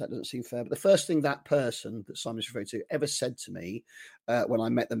them because that doesn't seem fair. But the first thing that person that Simon's referring to ever said to me when I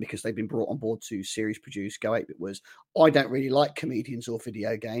met them, because they've been brought on board to series produce Go 8-Bit, was, I don't really like comedians or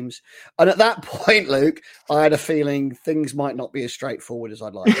video games. And at that point, Luke, I had a feeling things might not be as straightforward as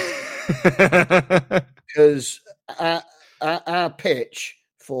I'd like. Because our pitch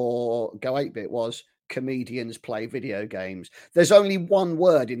for Go 8-Bit was, comedians play video games. There's only one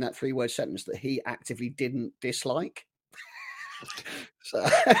word in that 3-word sentence that he actively didn't dislike. So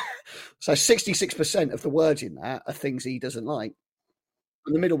 66% of the words in that are things he doesn't like.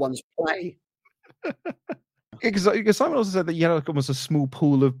 And the middle one's play. Because Simon also said that you had like almost a small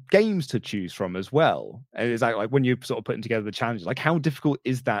pool of games to choose from as well. And it's like when you're sort of putting together the challenges, like how difficult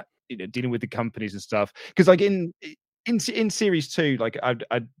is that, dealing with the companies and stuff? Because like in Series 2, like I'd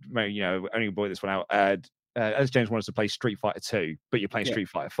only boil this one out. As James wanted to play Street Fighter 2, but you're playing Street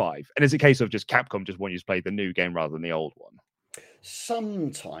Fighter 5. And it's a case of just Capcom just want you to play the new game rather than the old one.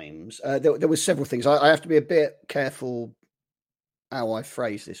 Sometimes there were several things. I have to be a bit careful how I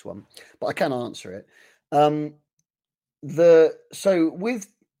phrase this one, but I can answer it. When we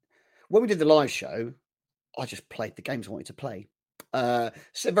did the live show, I just played the games I wanted to play. So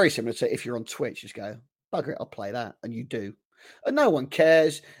very similar to if you're on Twitch, just go, bugger it, I'll play that, and you do, and no one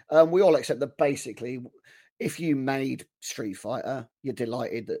cares. We all accept that basically, if you made Street Fighter, you're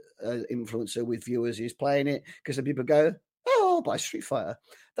delighted that an influencer with viewers is playing it, because the people go, oh, I'll buy Street Fighter.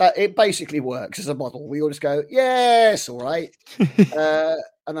 That it basically works as a model. We all just go, yes, all right.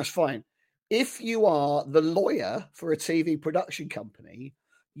 And that's fine. If you are the lawyer for a TV production company,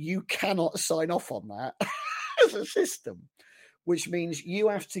 you cannot sign off on that as a system, which means you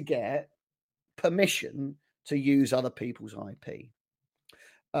have to get permission to use other people's IP.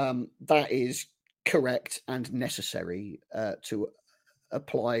 That is correct and necessary to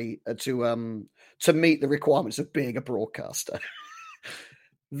apply to meet the requirements of being a broadcaster.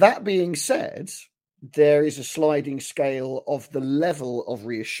 That being said, there is a sliding scale of the level of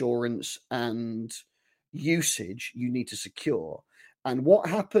reassurance and usage you need to secure. And what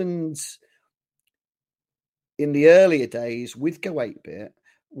happened in the earlier days with Go 8-Bit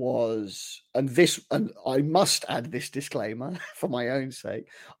was, and I must add this disclaimer for my own sake,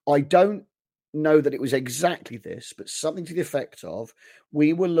 I don't know that it was exactly this, but something to the effect of,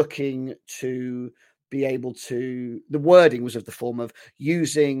 we were looking to be able to, the wording was of the form of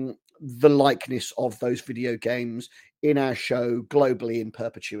using the likeness of those video games in our show globally in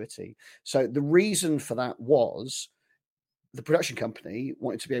perpetuity. So the reason for that was the production company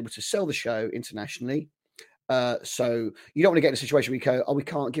wanted to be able to sell the show internationally. So you don't want to get in a situation where you go, oh, we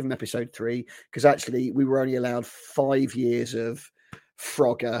can't give them episode 3 because actually we were only allowed 5 years of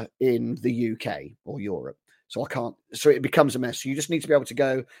Frogger in the UK or Europe. So I can't, so it becomes a mess. So you just need to be able to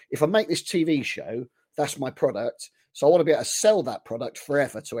go, if I make this TV show, that's my product. So I want to be able to sell that product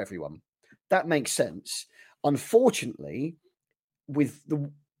forever to everyone. That makes sense. Unfortunately, with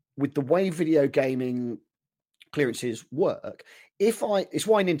the way video gaming clearances work, it's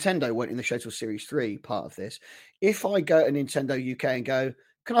why Nintendo went in the Shuttle Series 3 part of this. If I go to Nintendo UK and go,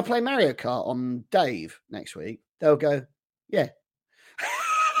 can I play Mario Kart on Dave next week? They'll go, yeah.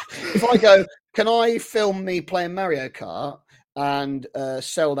 If I go, can I film me playing Mario Kart and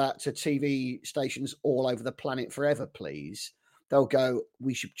sell that to TV stations all over the planet forever, please? They'll go,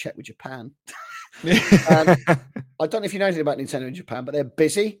 we should check with Japan. I don't know if you know anything about Nintendo in Japan, but they're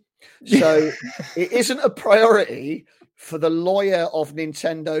busy. So it isn't a priority for the lawyer of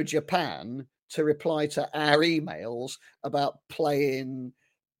Nintendo Japan to reply to our emails about playing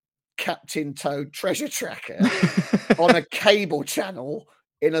Captain Toad Treasure Tracker on a cable channel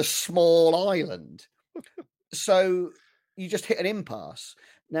in a small island. So you just hit an impasse.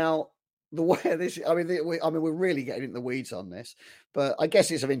 Now, the way this, we're really getting into the weeds on this, but I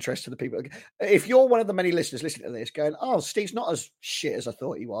guess it's of interest to the people. If you're one of the many listeners listening to this going, oh, Steve's not as shit as I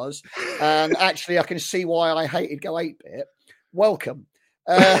thought he was, and actually I can see why I hated Go 8-Bit, welcome.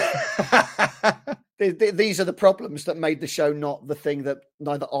 These are the problems that made the show not the thing that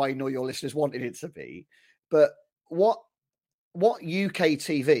neither I nor your listeners wanted it to be. But what UK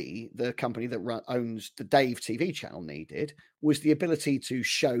TV, the company that owns the Dave TV channel, needed was the ability to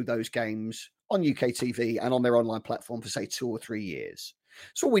show those games on UK TV and on their online platform for, say, 2 or 3 years.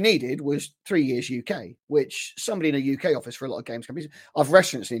 So all we needed was 3 years UK, which somebody in a UK office for a lot of games companies, I've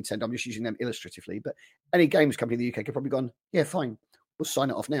referenced Nintendo, I'm just using them illustratively, but any games company in the UK could probably gone, yeah, fine, we'll sign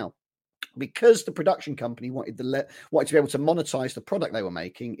it off now. Because the production company wanted to be able to monetize the product they were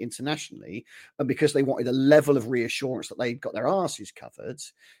making internationally, and because they wanted a level of reassurance that they'd got their asses covered,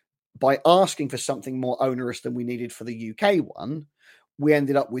 by asking for something more onerous than we needed for the UK one, we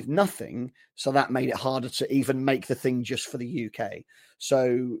ended up with nothing. So that made it harder to even make the thing just for the UK.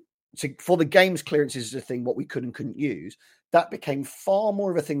 So for the games clearances as a thing, what we could and couldn't use, that became far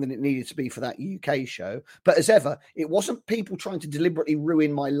more of a thing than it needed to be for that UK show. But as ever, it wasn't people trying to deliberately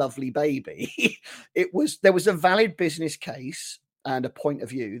ruin my lovely baby. There was a valid business case and a point of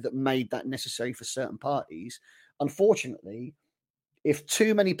view that made that necessary for certain parties. Unfortunately, if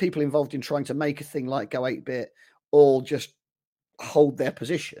too many people involved in trying to make a thing like Go 8-Bit all just hold their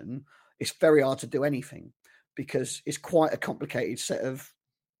position, it's very hard to do anything because it's quite a complicated set of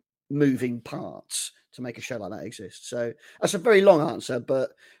moving parts to make a show like that exist. So that's a very long answer,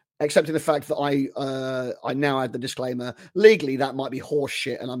 but accepting the fact that I now add the disclaimer, legally that might be horse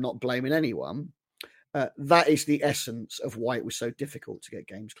shit and I'm not blaming anyone. That is the essence of why it was so difficult to get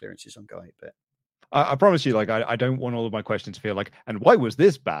games clearances on Go 8-Bit. I promise you, like, I don't want all of my questions to feel like, and why was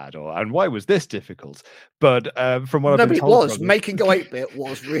this bad, and why was this difficult? But from what I've been told, making Go 8-Bit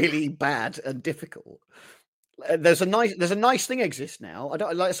was really bad and difficult. There's a nice thing exists now. I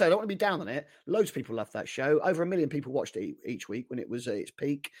don't want to be down on it. Loads of people love that show. Over 1 million people watched it each week when it was at its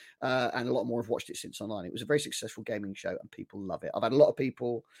peak, and a lot more have watched it since online. It was a very successful gaming show, and people love it. I've had a lot of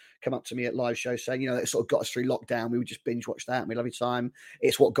people come up to me at live shows saying, it sort of got us through lockdown. We would just binge watch that, and we had a lovely time.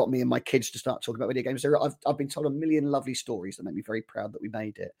 It's what got me and my kids to start talking about video games. I've been told 1 million lovely stories that make me very proud that we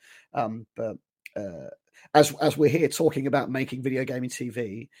made it. But as we're here talking about making video gaming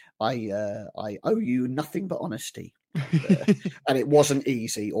TV, I owe you nothing but honesty, and it wasn't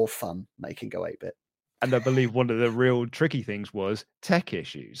easy or fun making Go 8-Bit. And I believe one of the real tricky things was tech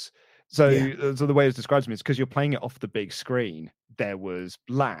issues. So the way it's described to me is because you're playing it off the big screen, there was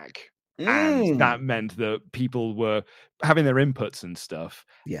lag. And that meant that people were having their inputs and stuff,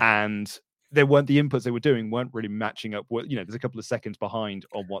 and the inputs they were doing weren't really matching up. There's a couple of seconds behind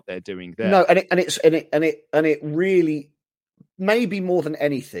on what they're doing there. No, and it really, maybe more than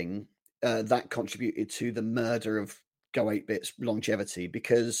anything, that contributed to the murder of Go 8-Bit's longevity,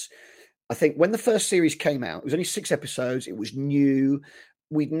 because I think when the first series came out, it was only 6 episodes. It was new.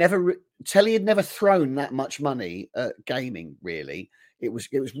 Telly had never thrown that much money at gaming, really. It was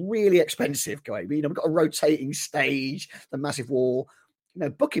really expensive, Go 8-Bit. We've got a rotating stage, the massive wall.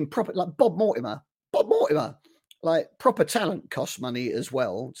 Booking proper, like Bob Mortimer, like proper talent costs money as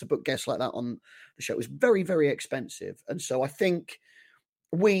well. To book guests like that on the show was very, very expensive. And so I think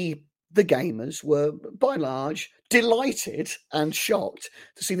we, the gamers, were by and large delighted and shocked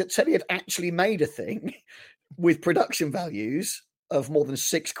to see that Telly had actually made a thing with production values of more than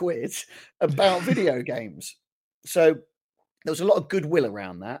 £6 about video games. So there was a lot of goodwill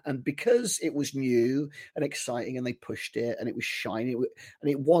around that. And because it was new and exciting and they pushed it and it was shiny and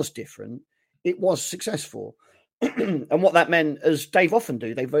it was different, it was successful. And what that meant, as Dave often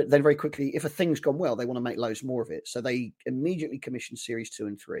do, they very quickly, if a thing's gone well, they want to make loads more of it. So they immediately commissioned series 2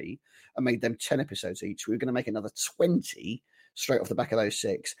 and 3 and made them 10 episodes each. We were going to make another 20 straight off the back of those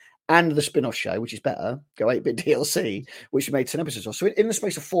 6. And the spin-off show, which is better, Go 8-Bit DLC, which we made 10 episodes of. So in the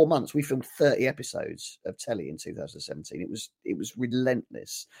space of 4 months, we filmed 30 episodes of telly in 2017. It was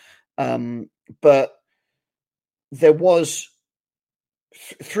relentless. But there was,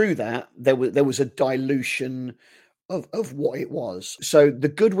 through that, there was a dilution of what it was. So the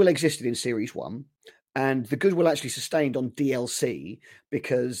goodwill existed in series 1, and the goodwill actually sustained on DLC,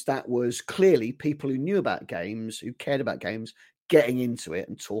 because that was clearly people who knew about games, who cared about games, getting into it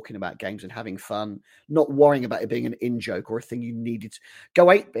and talking about games and having fun, not worrying about it being an in-joke or a thing you needed. Go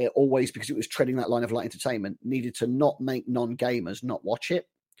 8-Bit always, because it was treading that line of light entertainment, needed to not make non-gamers not watch it.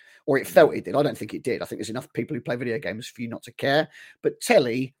 Or it felt it did. I don't think it did. I think there's enough people who play video games for you not to care. But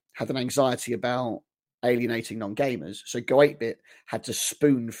telly had an anxiety about alienating non-gamers. So Go 8-Bit had to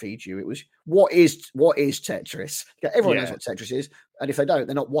spoon feed you. It was, what is Tetris? Everyone knows what Tetris is. And if they don't,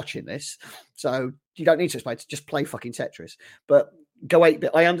 they're not watching this. So you don't need to explain. Just play fucking Tetris. But Go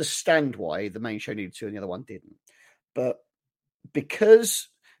 8-Bit, I understand why the main show needed to and the other one didn't. But because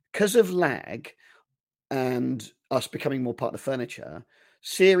of lag and us becoming more part of the furniture,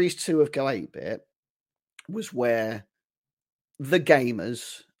 series 2 of Go 8-Bit was where the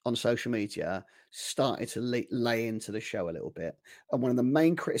gamers on social media started to lay into the show a little bit. And one of the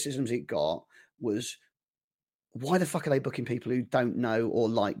main criticisms it got was, why the fuck are they booking people who don't know or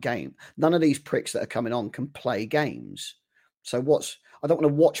like game? None of these pricks that are coming on can play games. So I don't want to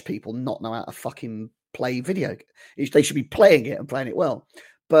watch people not know how to fucking play video. They should be playing it and playing it well.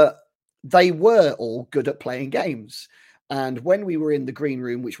 But they were all good at playing games. And when we were in the green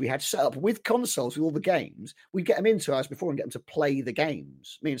room, which we had set up with consoles with all the games, we'd get them into us before and get them to play the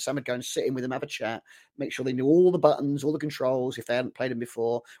games. Me and Sam would go and sit in with them, have a chat, make sure they knew all the buttons, all the controls. If they hadn't played them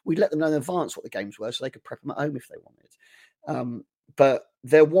before, we'd let them know in advance what the games were so they could prep them at home if they wanted. But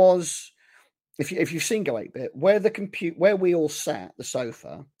there was, if you've seen Go 8-Bit, where we all sat, the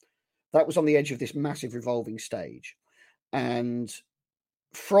sofa, that was on the edge of this massive revolving stage. And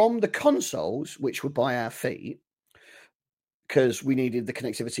from the consoles, which were by our feet, because we needed the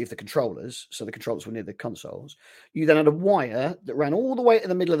connectivity of the controllers, so the controllers were near the consoles, you then had a wire that ran all the way to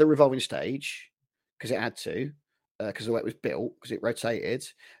the middle of the revolving stage, because it had to, because the way it was built, because it rotated,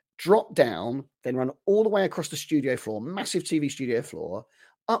 drop down, then run all the way across the studio floor, massive TV studio floor,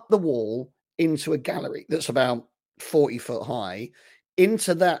 up the wall into a gallery that's about 40 foot high,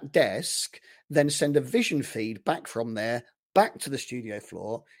 into that desk, then send a vision feed back from there, back to the studio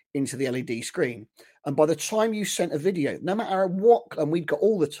floor, into the LED screen. And by the time you sent a video, no matter what, and we've got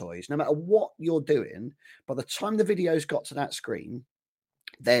all the toys, no matter what you're doing, by the time the video's got to that screen,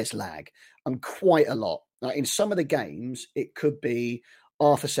 there's lag, and quite a lot. Now, in some of the games, it could be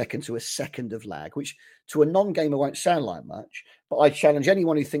half a second to a second of lag, which to a non-gamer won't sound like much, but I challenge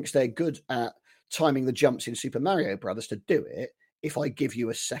anyone who thinks they're good at timing the jumps in Super Mario Brothers to do it if I give you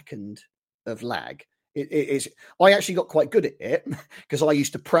a second of lag. It is. I actually got quite good at it because I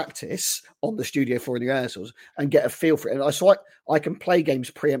used to practice on the studio floor in the rehearsals and get a feel for it. And I can play games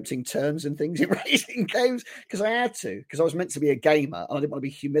preempting turns and things in racing games because I had to, because I was meant to be a gamer and I didn't want to be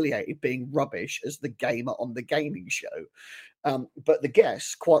humiliated being rubbish as the gamer on the gaming show. But the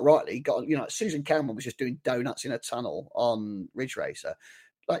guests, quite rightly, got, Susan Cameron was just doing donuts in a tunnel on Ridge Racer.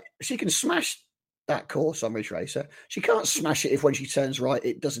 Like, she can smash that course on Ridge Racer. She can't smash it if when she turns right,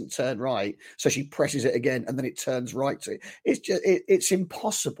 it doesn't turn right. So she presses it again and then it turns right. To it. It's just, it's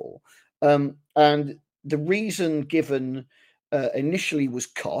impossible. And the reason given initially was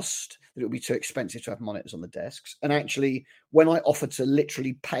cost, that it would be too expensive to have monitors on the desks. And actually, when I offered to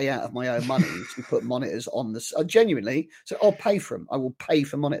literally pay out of my own money to put monitors on the genuinely, so I'll pay for them. I will pay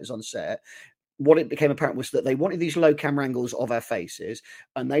for monitors on set. What it became apparent was that they wanted these low camera angles of our faces,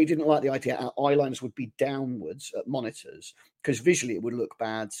 and they didn't like the idea our eye lines would be downwards at monitors because visually it would look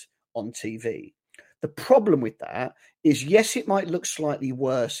bad on TV. The problem with that is, yes, it might look slightly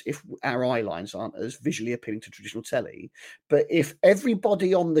worse if our eye lines aren't as visually appealing to traditional telly, but if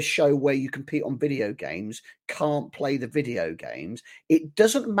everybody on the show where you compete on video games can't play the video games, it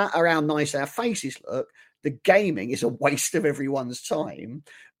doesn't matter how nice our faces look. The gaming is a waste of everyone's time.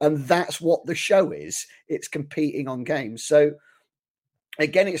 And that's what the show is. It's competing on games. So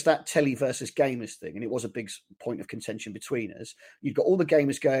again, it's that telly versus gamers thing. And it was a big point of contention between us. You've got all the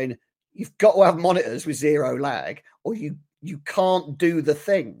gamers going, you've got to have monitors with zero lag, or you can't do the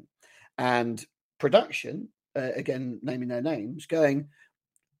thing. And production, again, naming their names, going,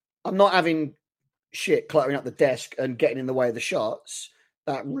 I'm not having shit cluttering up the desk and getting in the way of the shots.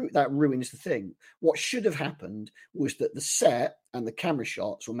 That ruins the thing. What should have happened was that the set and the camera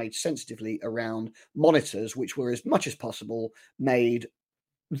shots were made sensitively around monitors, which were as much as possible made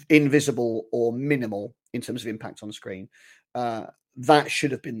invisible or minimal in terms of impact on the screen. That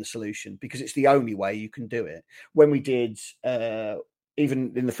should have been the solution because it's the only way you can do it. When we did,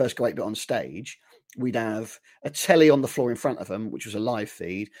 even in the first Go 8-Bit on stage, we'd have a telly on the floor in front of them, which was a live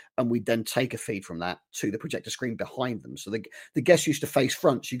feed, and we'd then take a feed from that to the projector screen behind them. So the guests used to face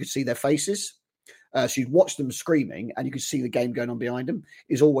front, so you could see their faces. So you'd watch them screaming, and you could see the game going on behind them.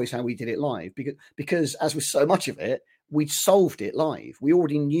 Is always how we did it live, because as with so much of it, we'd solved it live. We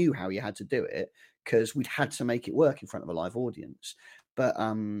already knew how you had to do it because we'd had to make it work in front of a live audience. But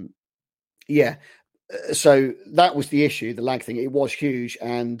yeah, so that was the issue, the lag thing. It was huge,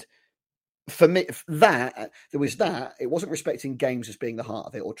 and for me, it wasn't respecting games as being the heart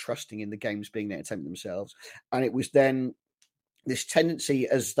of it or trusting in the games being the entertainment themselves. And it was then this tendency,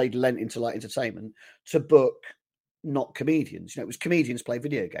 as they'd lent into light entertainment, to book not comedians. It was comedians play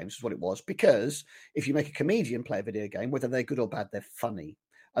video games is what it was, because if you make a comedian play a video game, whether they're good or bad, they're funny.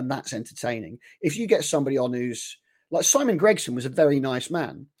 And that's entertaining. If you get somebody on who's like Simon Gregson was a very nice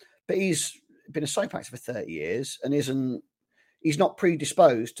man, but he's been a soap actor for 30 years and he's not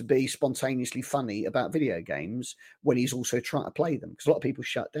predisposed to be spontaneously funny about video games when he's also trying to play them, because a lot of people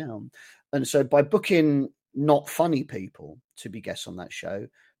shut down. And so by booking not funny people to be guests on that show,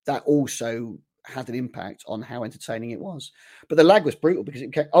 that also had an impact on how entertaining it was. But the lag was brutal because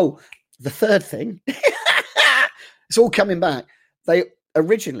it became, the third thing, it's all coming back. They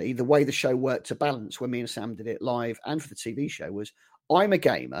originally, the way the show worked to balance when me and Sam did it live and for the TV show was, I'm a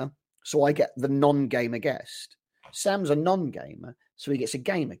gamer, so I get the non-gamer guest. Sam's a non-gamer, so he gets a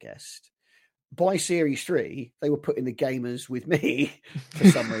gamer guest. By series 3, they were putting the gamers with me for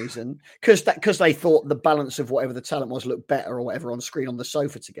some reason, because they thought the balance of whatever the talent was looked better or whatever on screen on the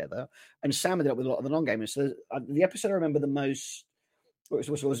sofa together. And Sam ended up with a lot of the non-gamers. So the episode I remember the most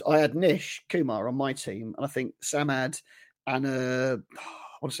was I had Nish Kumar on my team, and I think Sam had Anna,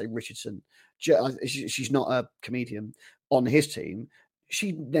 I want to say Richardson. She's not a comedian on his team.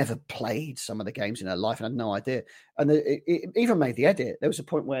 She never played some of the games in her life and had no idea. And it even made the edit. There was a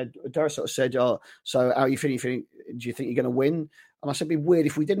point where Dara sort of said, "Oh, so how are you feeling? Do you think you're going to win?" And I said, "It'd be weird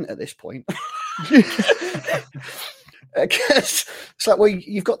if we didn't at this point." It's like, well,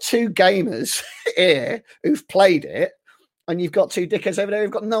 you've got two gamers here who've played it, and you've got two dickheads over there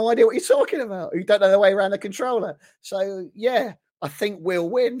who've got no idea what you're talking about, who don't know their way around the controller. So, yeah, I think we'll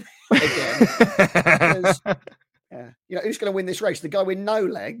win again. Because, who's going to win this race? The guy with no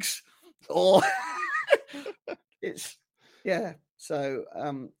legs, or it's So,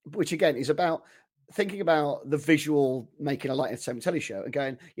 which again is about thinking about the visual making a light entertainment telly show and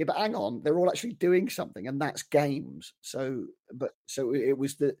going, yeah, but hang on, they're all actually doing something, and that's games. So it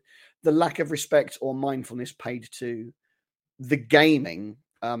was the lack of respect or mindfulness paid to the gaming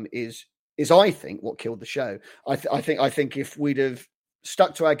is I think what killed the show. I think if we'd have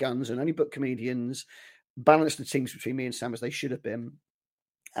stuck to our guns and only booked comedians, balanced the teams between me and Sam as they should have been,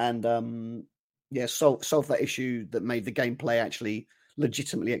 and solve that issue that made the gameplay actually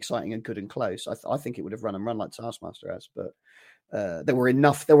legitimately exciting and good and close, I think it would have run like Taskmaster has. But there were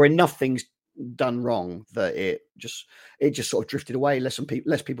enough things done wrong that it just sort of drifted away. Less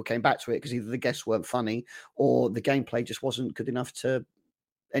people came back to it because either the guests weren't funny or the gameplay just wasn't good enough to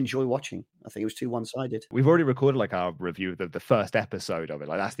enjoy watching. I think it was too one-sided. We've already recorded like our review of the first episode of it.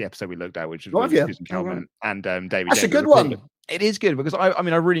 Like that's the episode we looked at, which was Susan Kelman and David James. That's a good one. It is good because I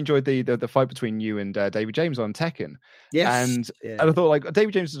really enjoyed the fight between you and David James on Tekken. Yes, and I thought like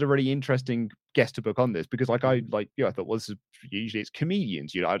David James is a really interesting guest to book on this because I thought, well, this is usually it's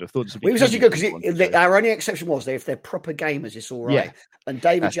comedians. I'd have thought this would be. It was actually good because our only exception was that if they're proper gamers, it's all right. Yeah, and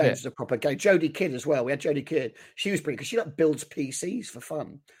David James is a proper game. Jodie Kidd as well. We had Jodie Kidd. She was pretty because she builds PCs for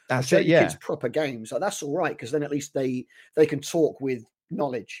fun. That's Jodie Kidd's proper games. Like, that's all right because then at least they can talk with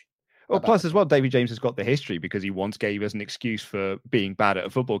knowledge. Well, plus as well, David James has got the history because he once gave us an excuse for being bad at a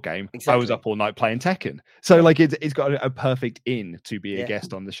football game. Exactly. I was up all night playing Tekken. So like it's got a perfect in to be a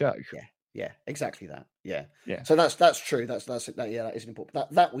guest on the show. Yeah, exactly that. Yeah. So that's true. That is important.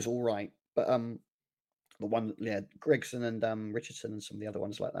 That was all right. But the one, Gregson and Richardson and some of the other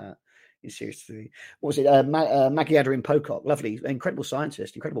ones like that. In Series 3. What was it? Maggie Adarin Pocock, lovely, incredible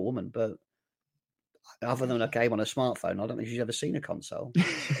scientist, incredible woman, but other than a game on a smartphone, I don't think she's ever seen a console.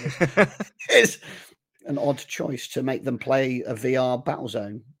 It's an odd choice to make them play a VR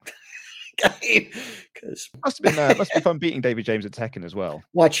Battlezone game. Because must have been fun beating David James at Tekken as well.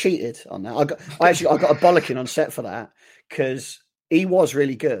 Well, I cheated on that. I got a bollocking on set for that because he was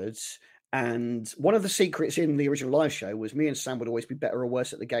really good. And one of the secrets in the original live show was me and Sam would always be better or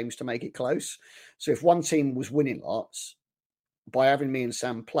worse at the games to make it close. So if one team was winning lots, by having me and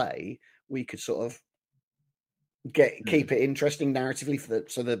Sam play, we could sort of keep it interesting narratively for the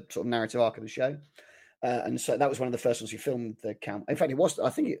sort of narrative arc of the show. And so that was one of the first ones we filmed the camp. In fact, it wasn't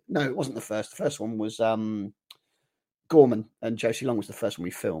the first. The first one was Gorman and Josie Long was the first one we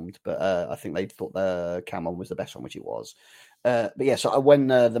filmed, but I think they thought the cam one was the best one, which it was. But yeah, so when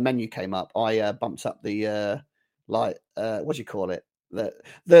the menu came up, I bumped up the what do you call it?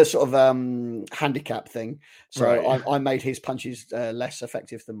 The sort of handicap thing. So right. I made his punches less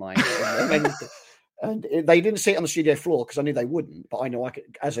effective than mine. And they didn't see it on the studio floor because I knew they wouldn't. But I know I could,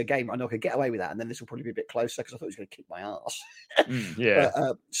 as a gamer, I know I could get away with that. And then this will probably be a bit closer because I thought he was going to kick my ass.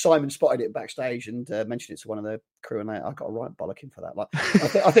 But, Simon spotted it backstage and mentioned it to one of the crew, and I got a right bollocking for that. Like,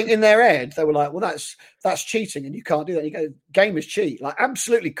 I think in their head they were like, "Well, that's cheating, and you can't do that." And you go, "Gamers cheat." Like,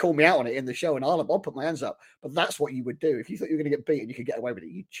 absolutely call me out on it in the show, and I'll put my hands up. But that's what you would do if you thought you were going to get beaten. You could get away with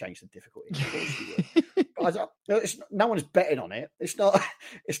it. You'd change the difficulty. No one's betting on it. It's not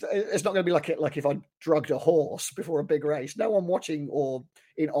going to be like if I drugged a horse before a big race. No one watching or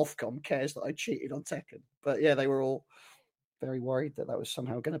in Ofcom cares that I cheated on Tekken. But yeah, they were all very worried that was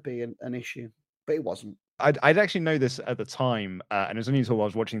somehow going to be an issue, but it wasn't. I'd actually know this at the time, and it was only until I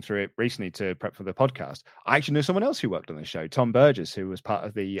was watching through it recently to prep for the podcast. I actually know someone else who worked on the show, Tom Burgess, who was part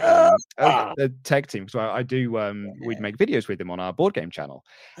of the tech team. So I do, we'd make videos with him on our board game channel.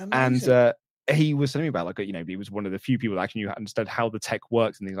 Amazing. And he was telling me about he was one of the few people that actually understood how the tech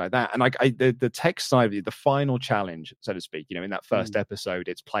works and things like that. And the tech side, the final challenge, so to speak, in that first episode,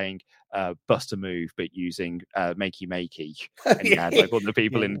 it's playing Bust a Move, but using Makey. And you had all the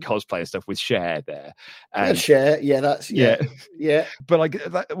people in cosplay stuff with Cher there. And Cher, yeah. But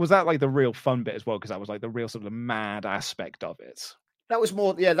was that the real fun bit as well? Because that was the real sort of mad aspect of it. That was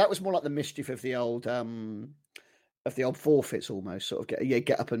more like the mischief of the old forfeits, almost sort of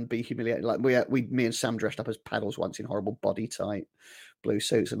get up and be humiliated. Like me and Sam dressed up as paddles once in horrible body tight blue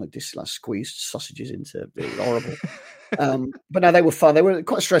suits and like squeezed sausages into it. Was horrible. But no, they were fun. They were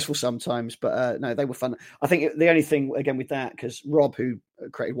quite stressful sometimes, but no, they were fun. I think the only thing again with that, because Rob, who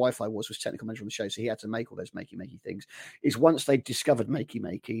created Wi-Fi Wars, was technical manager on the show, so he had to make all those makey things. Is once they discovered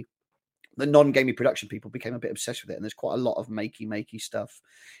makey, the non-gaming production people became a bit obsessed with it, and there's quite a lot of makey stuff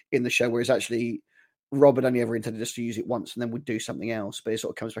in the show, whereas actually Rob had only ever intended us to use it once and then would do something else, but it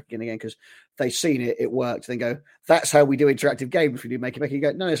sort of comes back again because they've seen it worked, then go, that's how we do interactive games. We do makey. You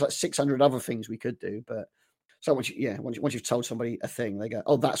go, no, there's like 600 other things we could do, but so once you've told somebody a thing, they go,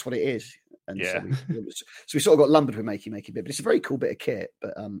 oh, that's what it is. And so we sort of got lumbered with makey bit, but it's a very cool bit of kit,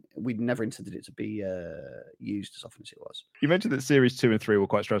 but we never intended it to be used as often as it was. You mentioned that series 2 and 3 were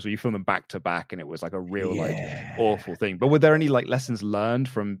quite stressful. You filmed them back to back, and it was like a real like awful thing. But were there any like lessons learned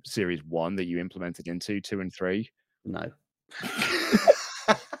from series 1 that you implemented into 2 and 3? No.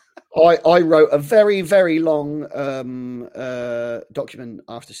 I wrote a very, very long document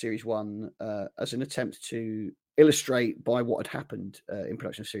after series 1 as an attempt to illustrate by what had happened in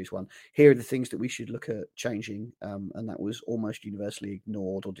production of series 1. Here are the things that we should look at changing, and that was almost universally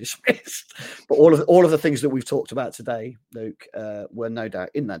ignored or dismissed. But all of the things that we've talked about today, Luke, were no doubt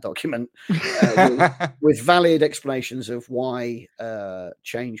in that document with valid explanations of why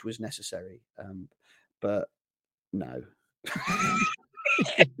change was necessary. But no.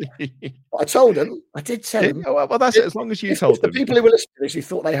 I told them. I did tell them. Well, that's it. As long as you told them. The people who were listening to this, who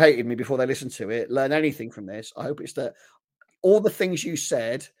thought they hated me before they listened to it, learn anything from this. I hope it's that all the things you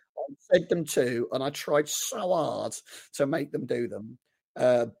said, I said them too, and I tried so hard to make them do them,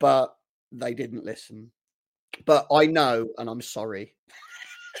 but they didn't listen. But I know, and I'm sorry.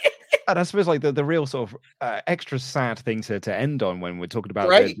 And I suppose like the real sort of extra sad thing to end on when we're talking about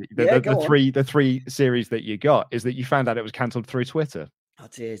the three series that you got is that you found out it was cancelled through Twitter. I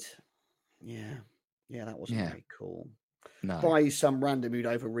did. Yeah, that wasn't very cool. No. By some random who'd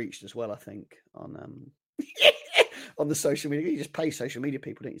overreached as well, I think, on on the social media. You just pay social media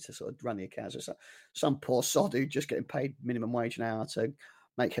people, don't you, to sort of run the accounts. So some poor sod who just getting paid minimum wage an hour to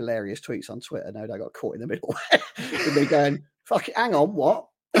make hilarious tweets on Twitter. No, I got caught in the middle with me going, fuck it, hang on, what?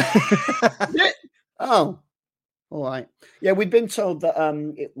 Oh, all right. Yeah, we'd been told that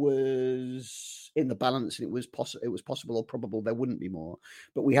it was in the balance and it was possible or probable there wouldn't be more,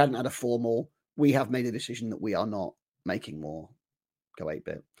 but we hadn't had a formal. We have made a decision that we are not making more Go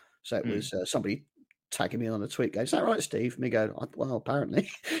 8-bit. So it was somebody tagging me on a tweet going, is that right, Steve? Me going, well, apparently.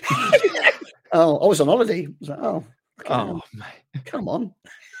 Oh, I was on holiday. I was like, oh, mate. Come on.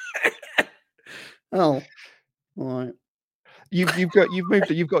 Oh, all right. You've got your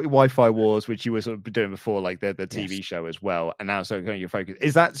Wi-Fi Wars, which you were sort of doing before, like the TV show as well, and now so your focus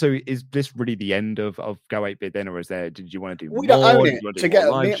is that. So is this really the end of Go 8-bit then, or is there? Did you want to do we more? Don't own it to get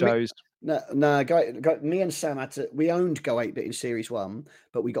live shows? No. Me and Sam had to. We owned Go 8-bit in Series 1,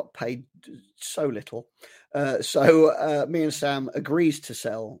 but we got paid so little. So me and Sam agreed to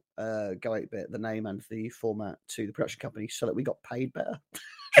sell Go 8-bit, the name and the format, to the production company, so that we got paid better,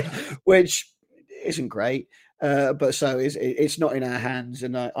 which isn't great. But so it's not in our hands,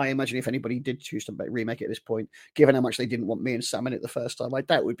 and I imagine if anybody did choose to remake it at this point, given how much they didn't want me and Sam in it the first time, I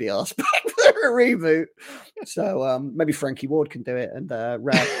doubt we'd be asked back for a reboot. So maybe Frankie Ward can do it, and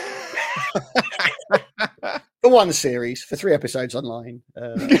Rad the one series for 3 episodes online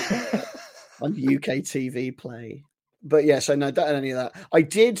on UK TV Play. But yeah, so no, don't any of that. I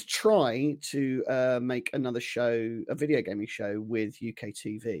did try to make another show, a video gaming show with UK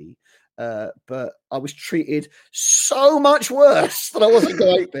TV. But I was treated so much worse that I wasn't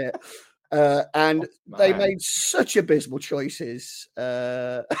Go 8-bit. And they made such abysmal choices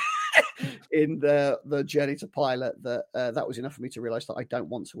in the journey to pilot that that was enough for me to realize that I don't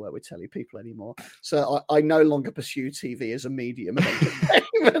want to work with telly people anymore. So I no longer pursue TV as a medium of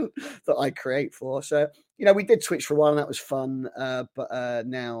entertainment that I create for. So, we did Twitch for a while and that was fun. But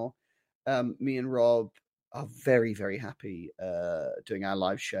now me and Rob are very, very happy doing our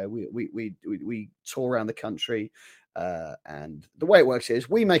live show. We tour around the country, and the way it works is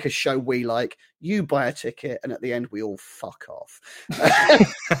we make a show we like, you buy a ticket, and at the end we all fuck off.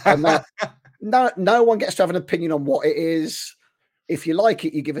 And that, no one gets to have an opinion on what it is. If you like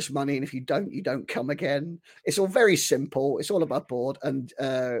it, you give us money, and if you don't come again. It's all very simple. It's all above board, and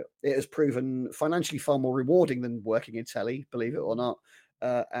it has proven financially far more rewarding than working in telly, believe it or not.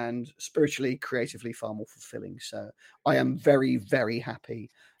 And spiritually, creatively far more fulfilling. So I am very, very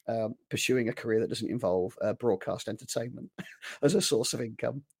happy pursuing a career that doesn't involve broadcast entertainment as a source of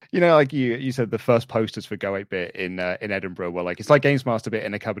income. Like you said, the first posters for Go 8-bit in Edinburgh were like, it's like Games Master Bit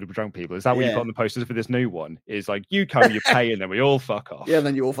in a cupboard of drunk people. Is that what you've got on the posters for this new one? Is like, you come, you pay, and then we all fuck off. Yeah, and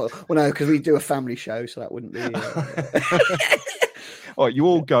then you all fuck off. Well, no, because we do a family show, so that wouldn't be... All right, you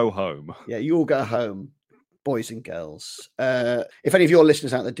all go home. Yeah, you all go home, boys and girls. If any of your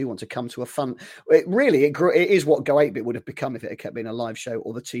listeners out there do want to come to a fun, it is what Go 8-Bit would have become if it had kept being a live show,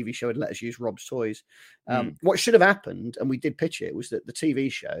 or the TV show had let us use Rob's toys. What should have happened, and we did pitch it, was that the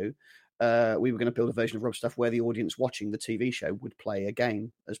TV show, we were going to build a version of Rob's stuff where the audience watching the TV show would play a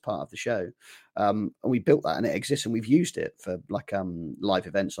game as part of the show. And we built that, and it exists, and we've used it for like live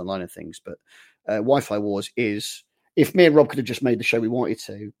events online and things. But Wi-Fi Wars is, if me and Rob could have just made the show we wanted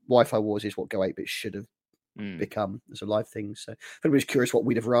to, Wi-Fi Wars is what Go 8-Bit should have become as a live thing. So if anybody's curious what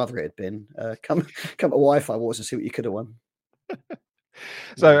we'd have rather it had been, come to Wi-Fi Wars and see what you could have won.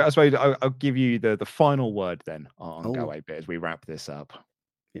 So I suppose I'll give you the final word then on Go 8-Bit as we wrap this up.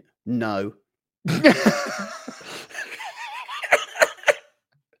 Yeah. No.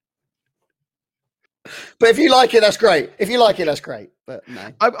 But if you like it, that's great. But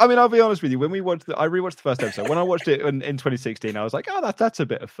no. I mean, I'll be honest with you. When I rewatched the first episode. When I watched it in 2016, I was like, oh, that's a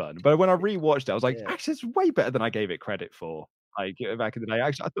bit of fun. But when I rewatched it, I was like, actually, it's way better than I gave it credit for. Like back in the day,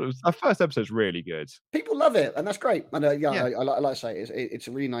 actually, I thought our first episode's really good. People love it, and that's great. And I like to say it's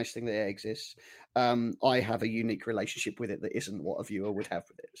a really nice thing that it exists. I have a unique relationship with it that isn't what a viewer would have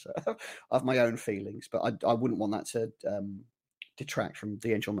with it. So I have my own feelings, but I wouldn't want that to detract from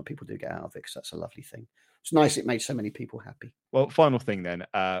the enjoyment people do get out of it, because that's a lovely thing. It's nice it made so many people happy. Well, final thing then,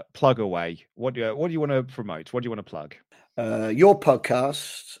 plug away. What do you want to promote? What do you want to plug? Your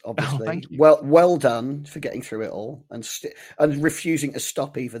podcast, obviously. Thank you. Well done for getting through it all and refusing to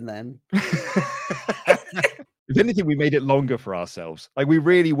stop even then. If anything, we made it longer for ourselves. Like, we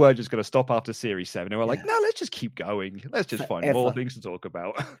really were just going to stop after series 7. And we're like, no, let's just keep going. Let's just find more things to talk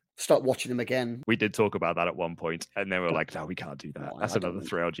about. Start watching them again. We did talk about that at one point, and then we were like, no, we can't do that. That's another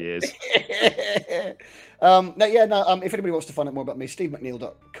 3 odd years. If anybody wants to find out more about me,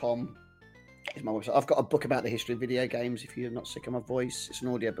 stevemcneil.com is my website. I've got a book about the history of video games if you're not sick of my voice. It's an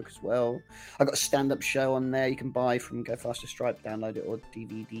audio book as well. I've got a stand-up show on there you can buy from Go Faster Stripe, download it, or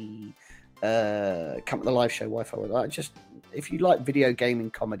DVD. Come to the live show, Wi-Fi. If you like video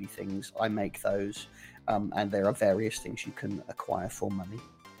gaming comedy things, I make those, and there are various things you can acquire for money.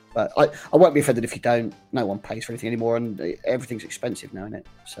 But I won't be offended if you don't. No one pays for anything anymore, and everything's expensive now, isn't it?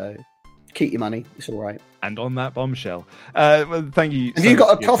 So keep your money. It's all right. And on that bombshell, well, thank you. Have you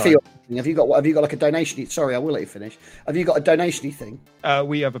got a coffee? Or anything? Have you got like a donation? Sorry, I will let you finish. Have you got a donation thing?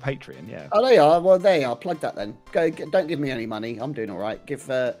 We have a Patreon. Yeah. Oh, they are. Well, they are. Plug that then. Don't give me any money. I'm doing all right.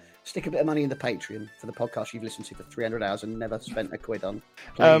 Stick a bit of money in the Patreon for the podcast you've listened to for 300 hours and never spent a quid on.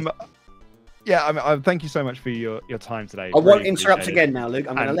 Please. Thank you so much for your time today. I won't interrupt again now, Luke.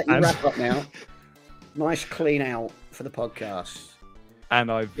 I'm going to let you wrap up now. Nice clean out for the podcast. And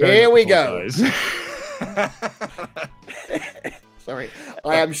here we go. Sorry,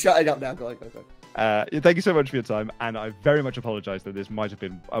 I am shutting up now. Go. Thank you so much for your time, and I very much apologise that this might have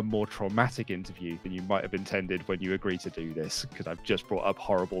been a more traumatic interview than you might have intended when you agreed to do this, because I've just brought up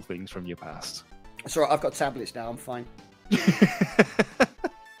horrible things from your past. It's all right, I've got tablets now, I'm fine.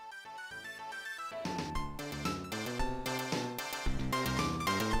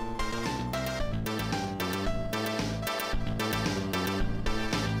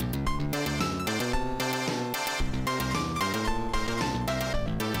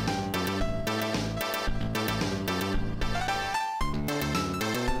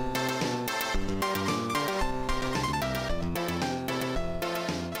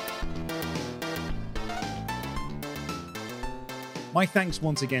 My thanks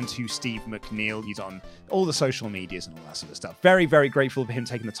once again to Steve McNeil. He's on all the social medias and all that sort of stuff. Very, very grateful for him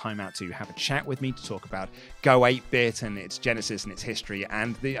taking the time out to have a chat with me to talk about Go 8-Bit and its genesis and its history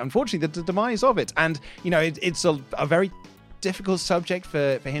and, unfortunately, the demise of it. And, it's a very difficult subject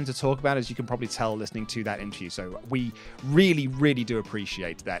for him to talk about, as you can probably tell listening to that interview. So we really, really do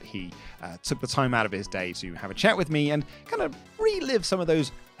appreciate that he took the time out of his day to have a chat with me and kind of relive some of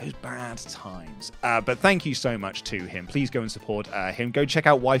those bad times. But thank you so much to him. Please go and support him. Go check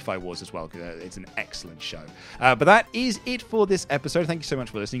out Wi-Fi Wars as well, because it's an excellent show. But that is it for this episode. Thank you so much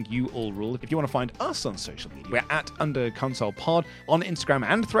for listening. You all rule. If you want to find us on social media, we're at UnderConsolePod on Instagram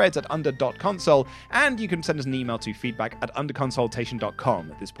and Threads at under.console, and you can send us an email to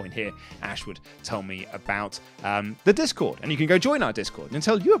feedback@underconsultation.com. At this point here, Ash would tell me about the Discord, and you can go join our Discord and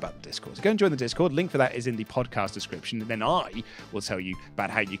tell you about the Discord. So go and join the Discord. Link for that is in the podcast description. And then I will tell you about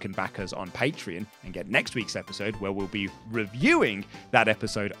how you can back us on Patreon and get next week's episode, where we'll be reviewing that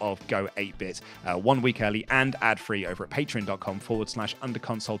episode of Go 8-Bit 1 week early and ad-free over at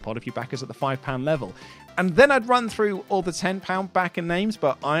patreon.com/underconsolepod if you back us at the £5 level. And then I'd run through all the £10 backer names,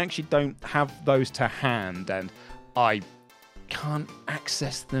 but I actually don't have those to hand, and I can't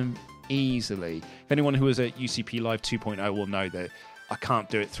access them easily. If anyone who was at UCP Live 2.0 will know that I can't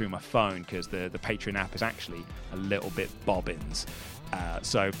do it through my phone because the Patreon app is actually a little bit bobbins.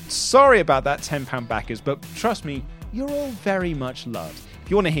 So sorry about that, £10 backers, but trust me, you're all very much loved.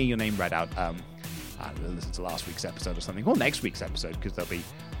 If you want to hear your name read out, listen to last week's episode or something, or next week's episode, because they'll be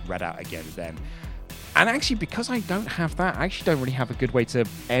read out again then. And actually, because I don't have that, I actually don't really have a good way to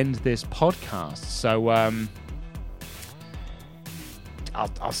end this podcast. So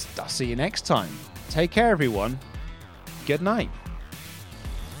I'll see you next time. Take care, everyone. Good night.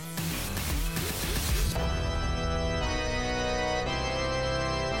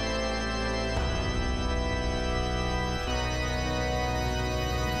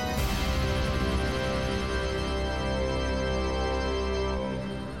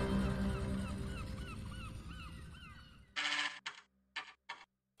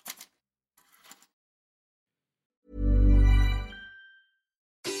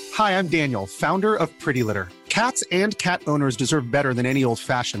 Hi, I'm Daniel, founder of Pretty Litter. Cats and cat owners deserve better than any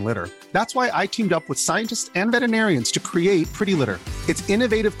old-fashioned litter. That's why I teamed up with scientists and veterinarians to create Pretty Litter. Its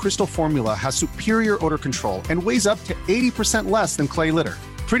innovative crystal formula has superior odor control and weighs up to 80% less than clay litter.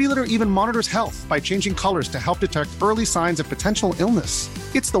 Pretty Litter even monitors health by changing colors to help detect early signs of potential illness.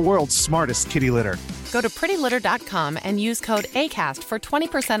 It's the world's smartest kitty litter. Go to prettylitter.com and use code ACAST for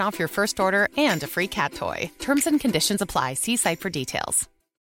 20% off your first order and a free cat toy. Terms and conditions apply. See site for details.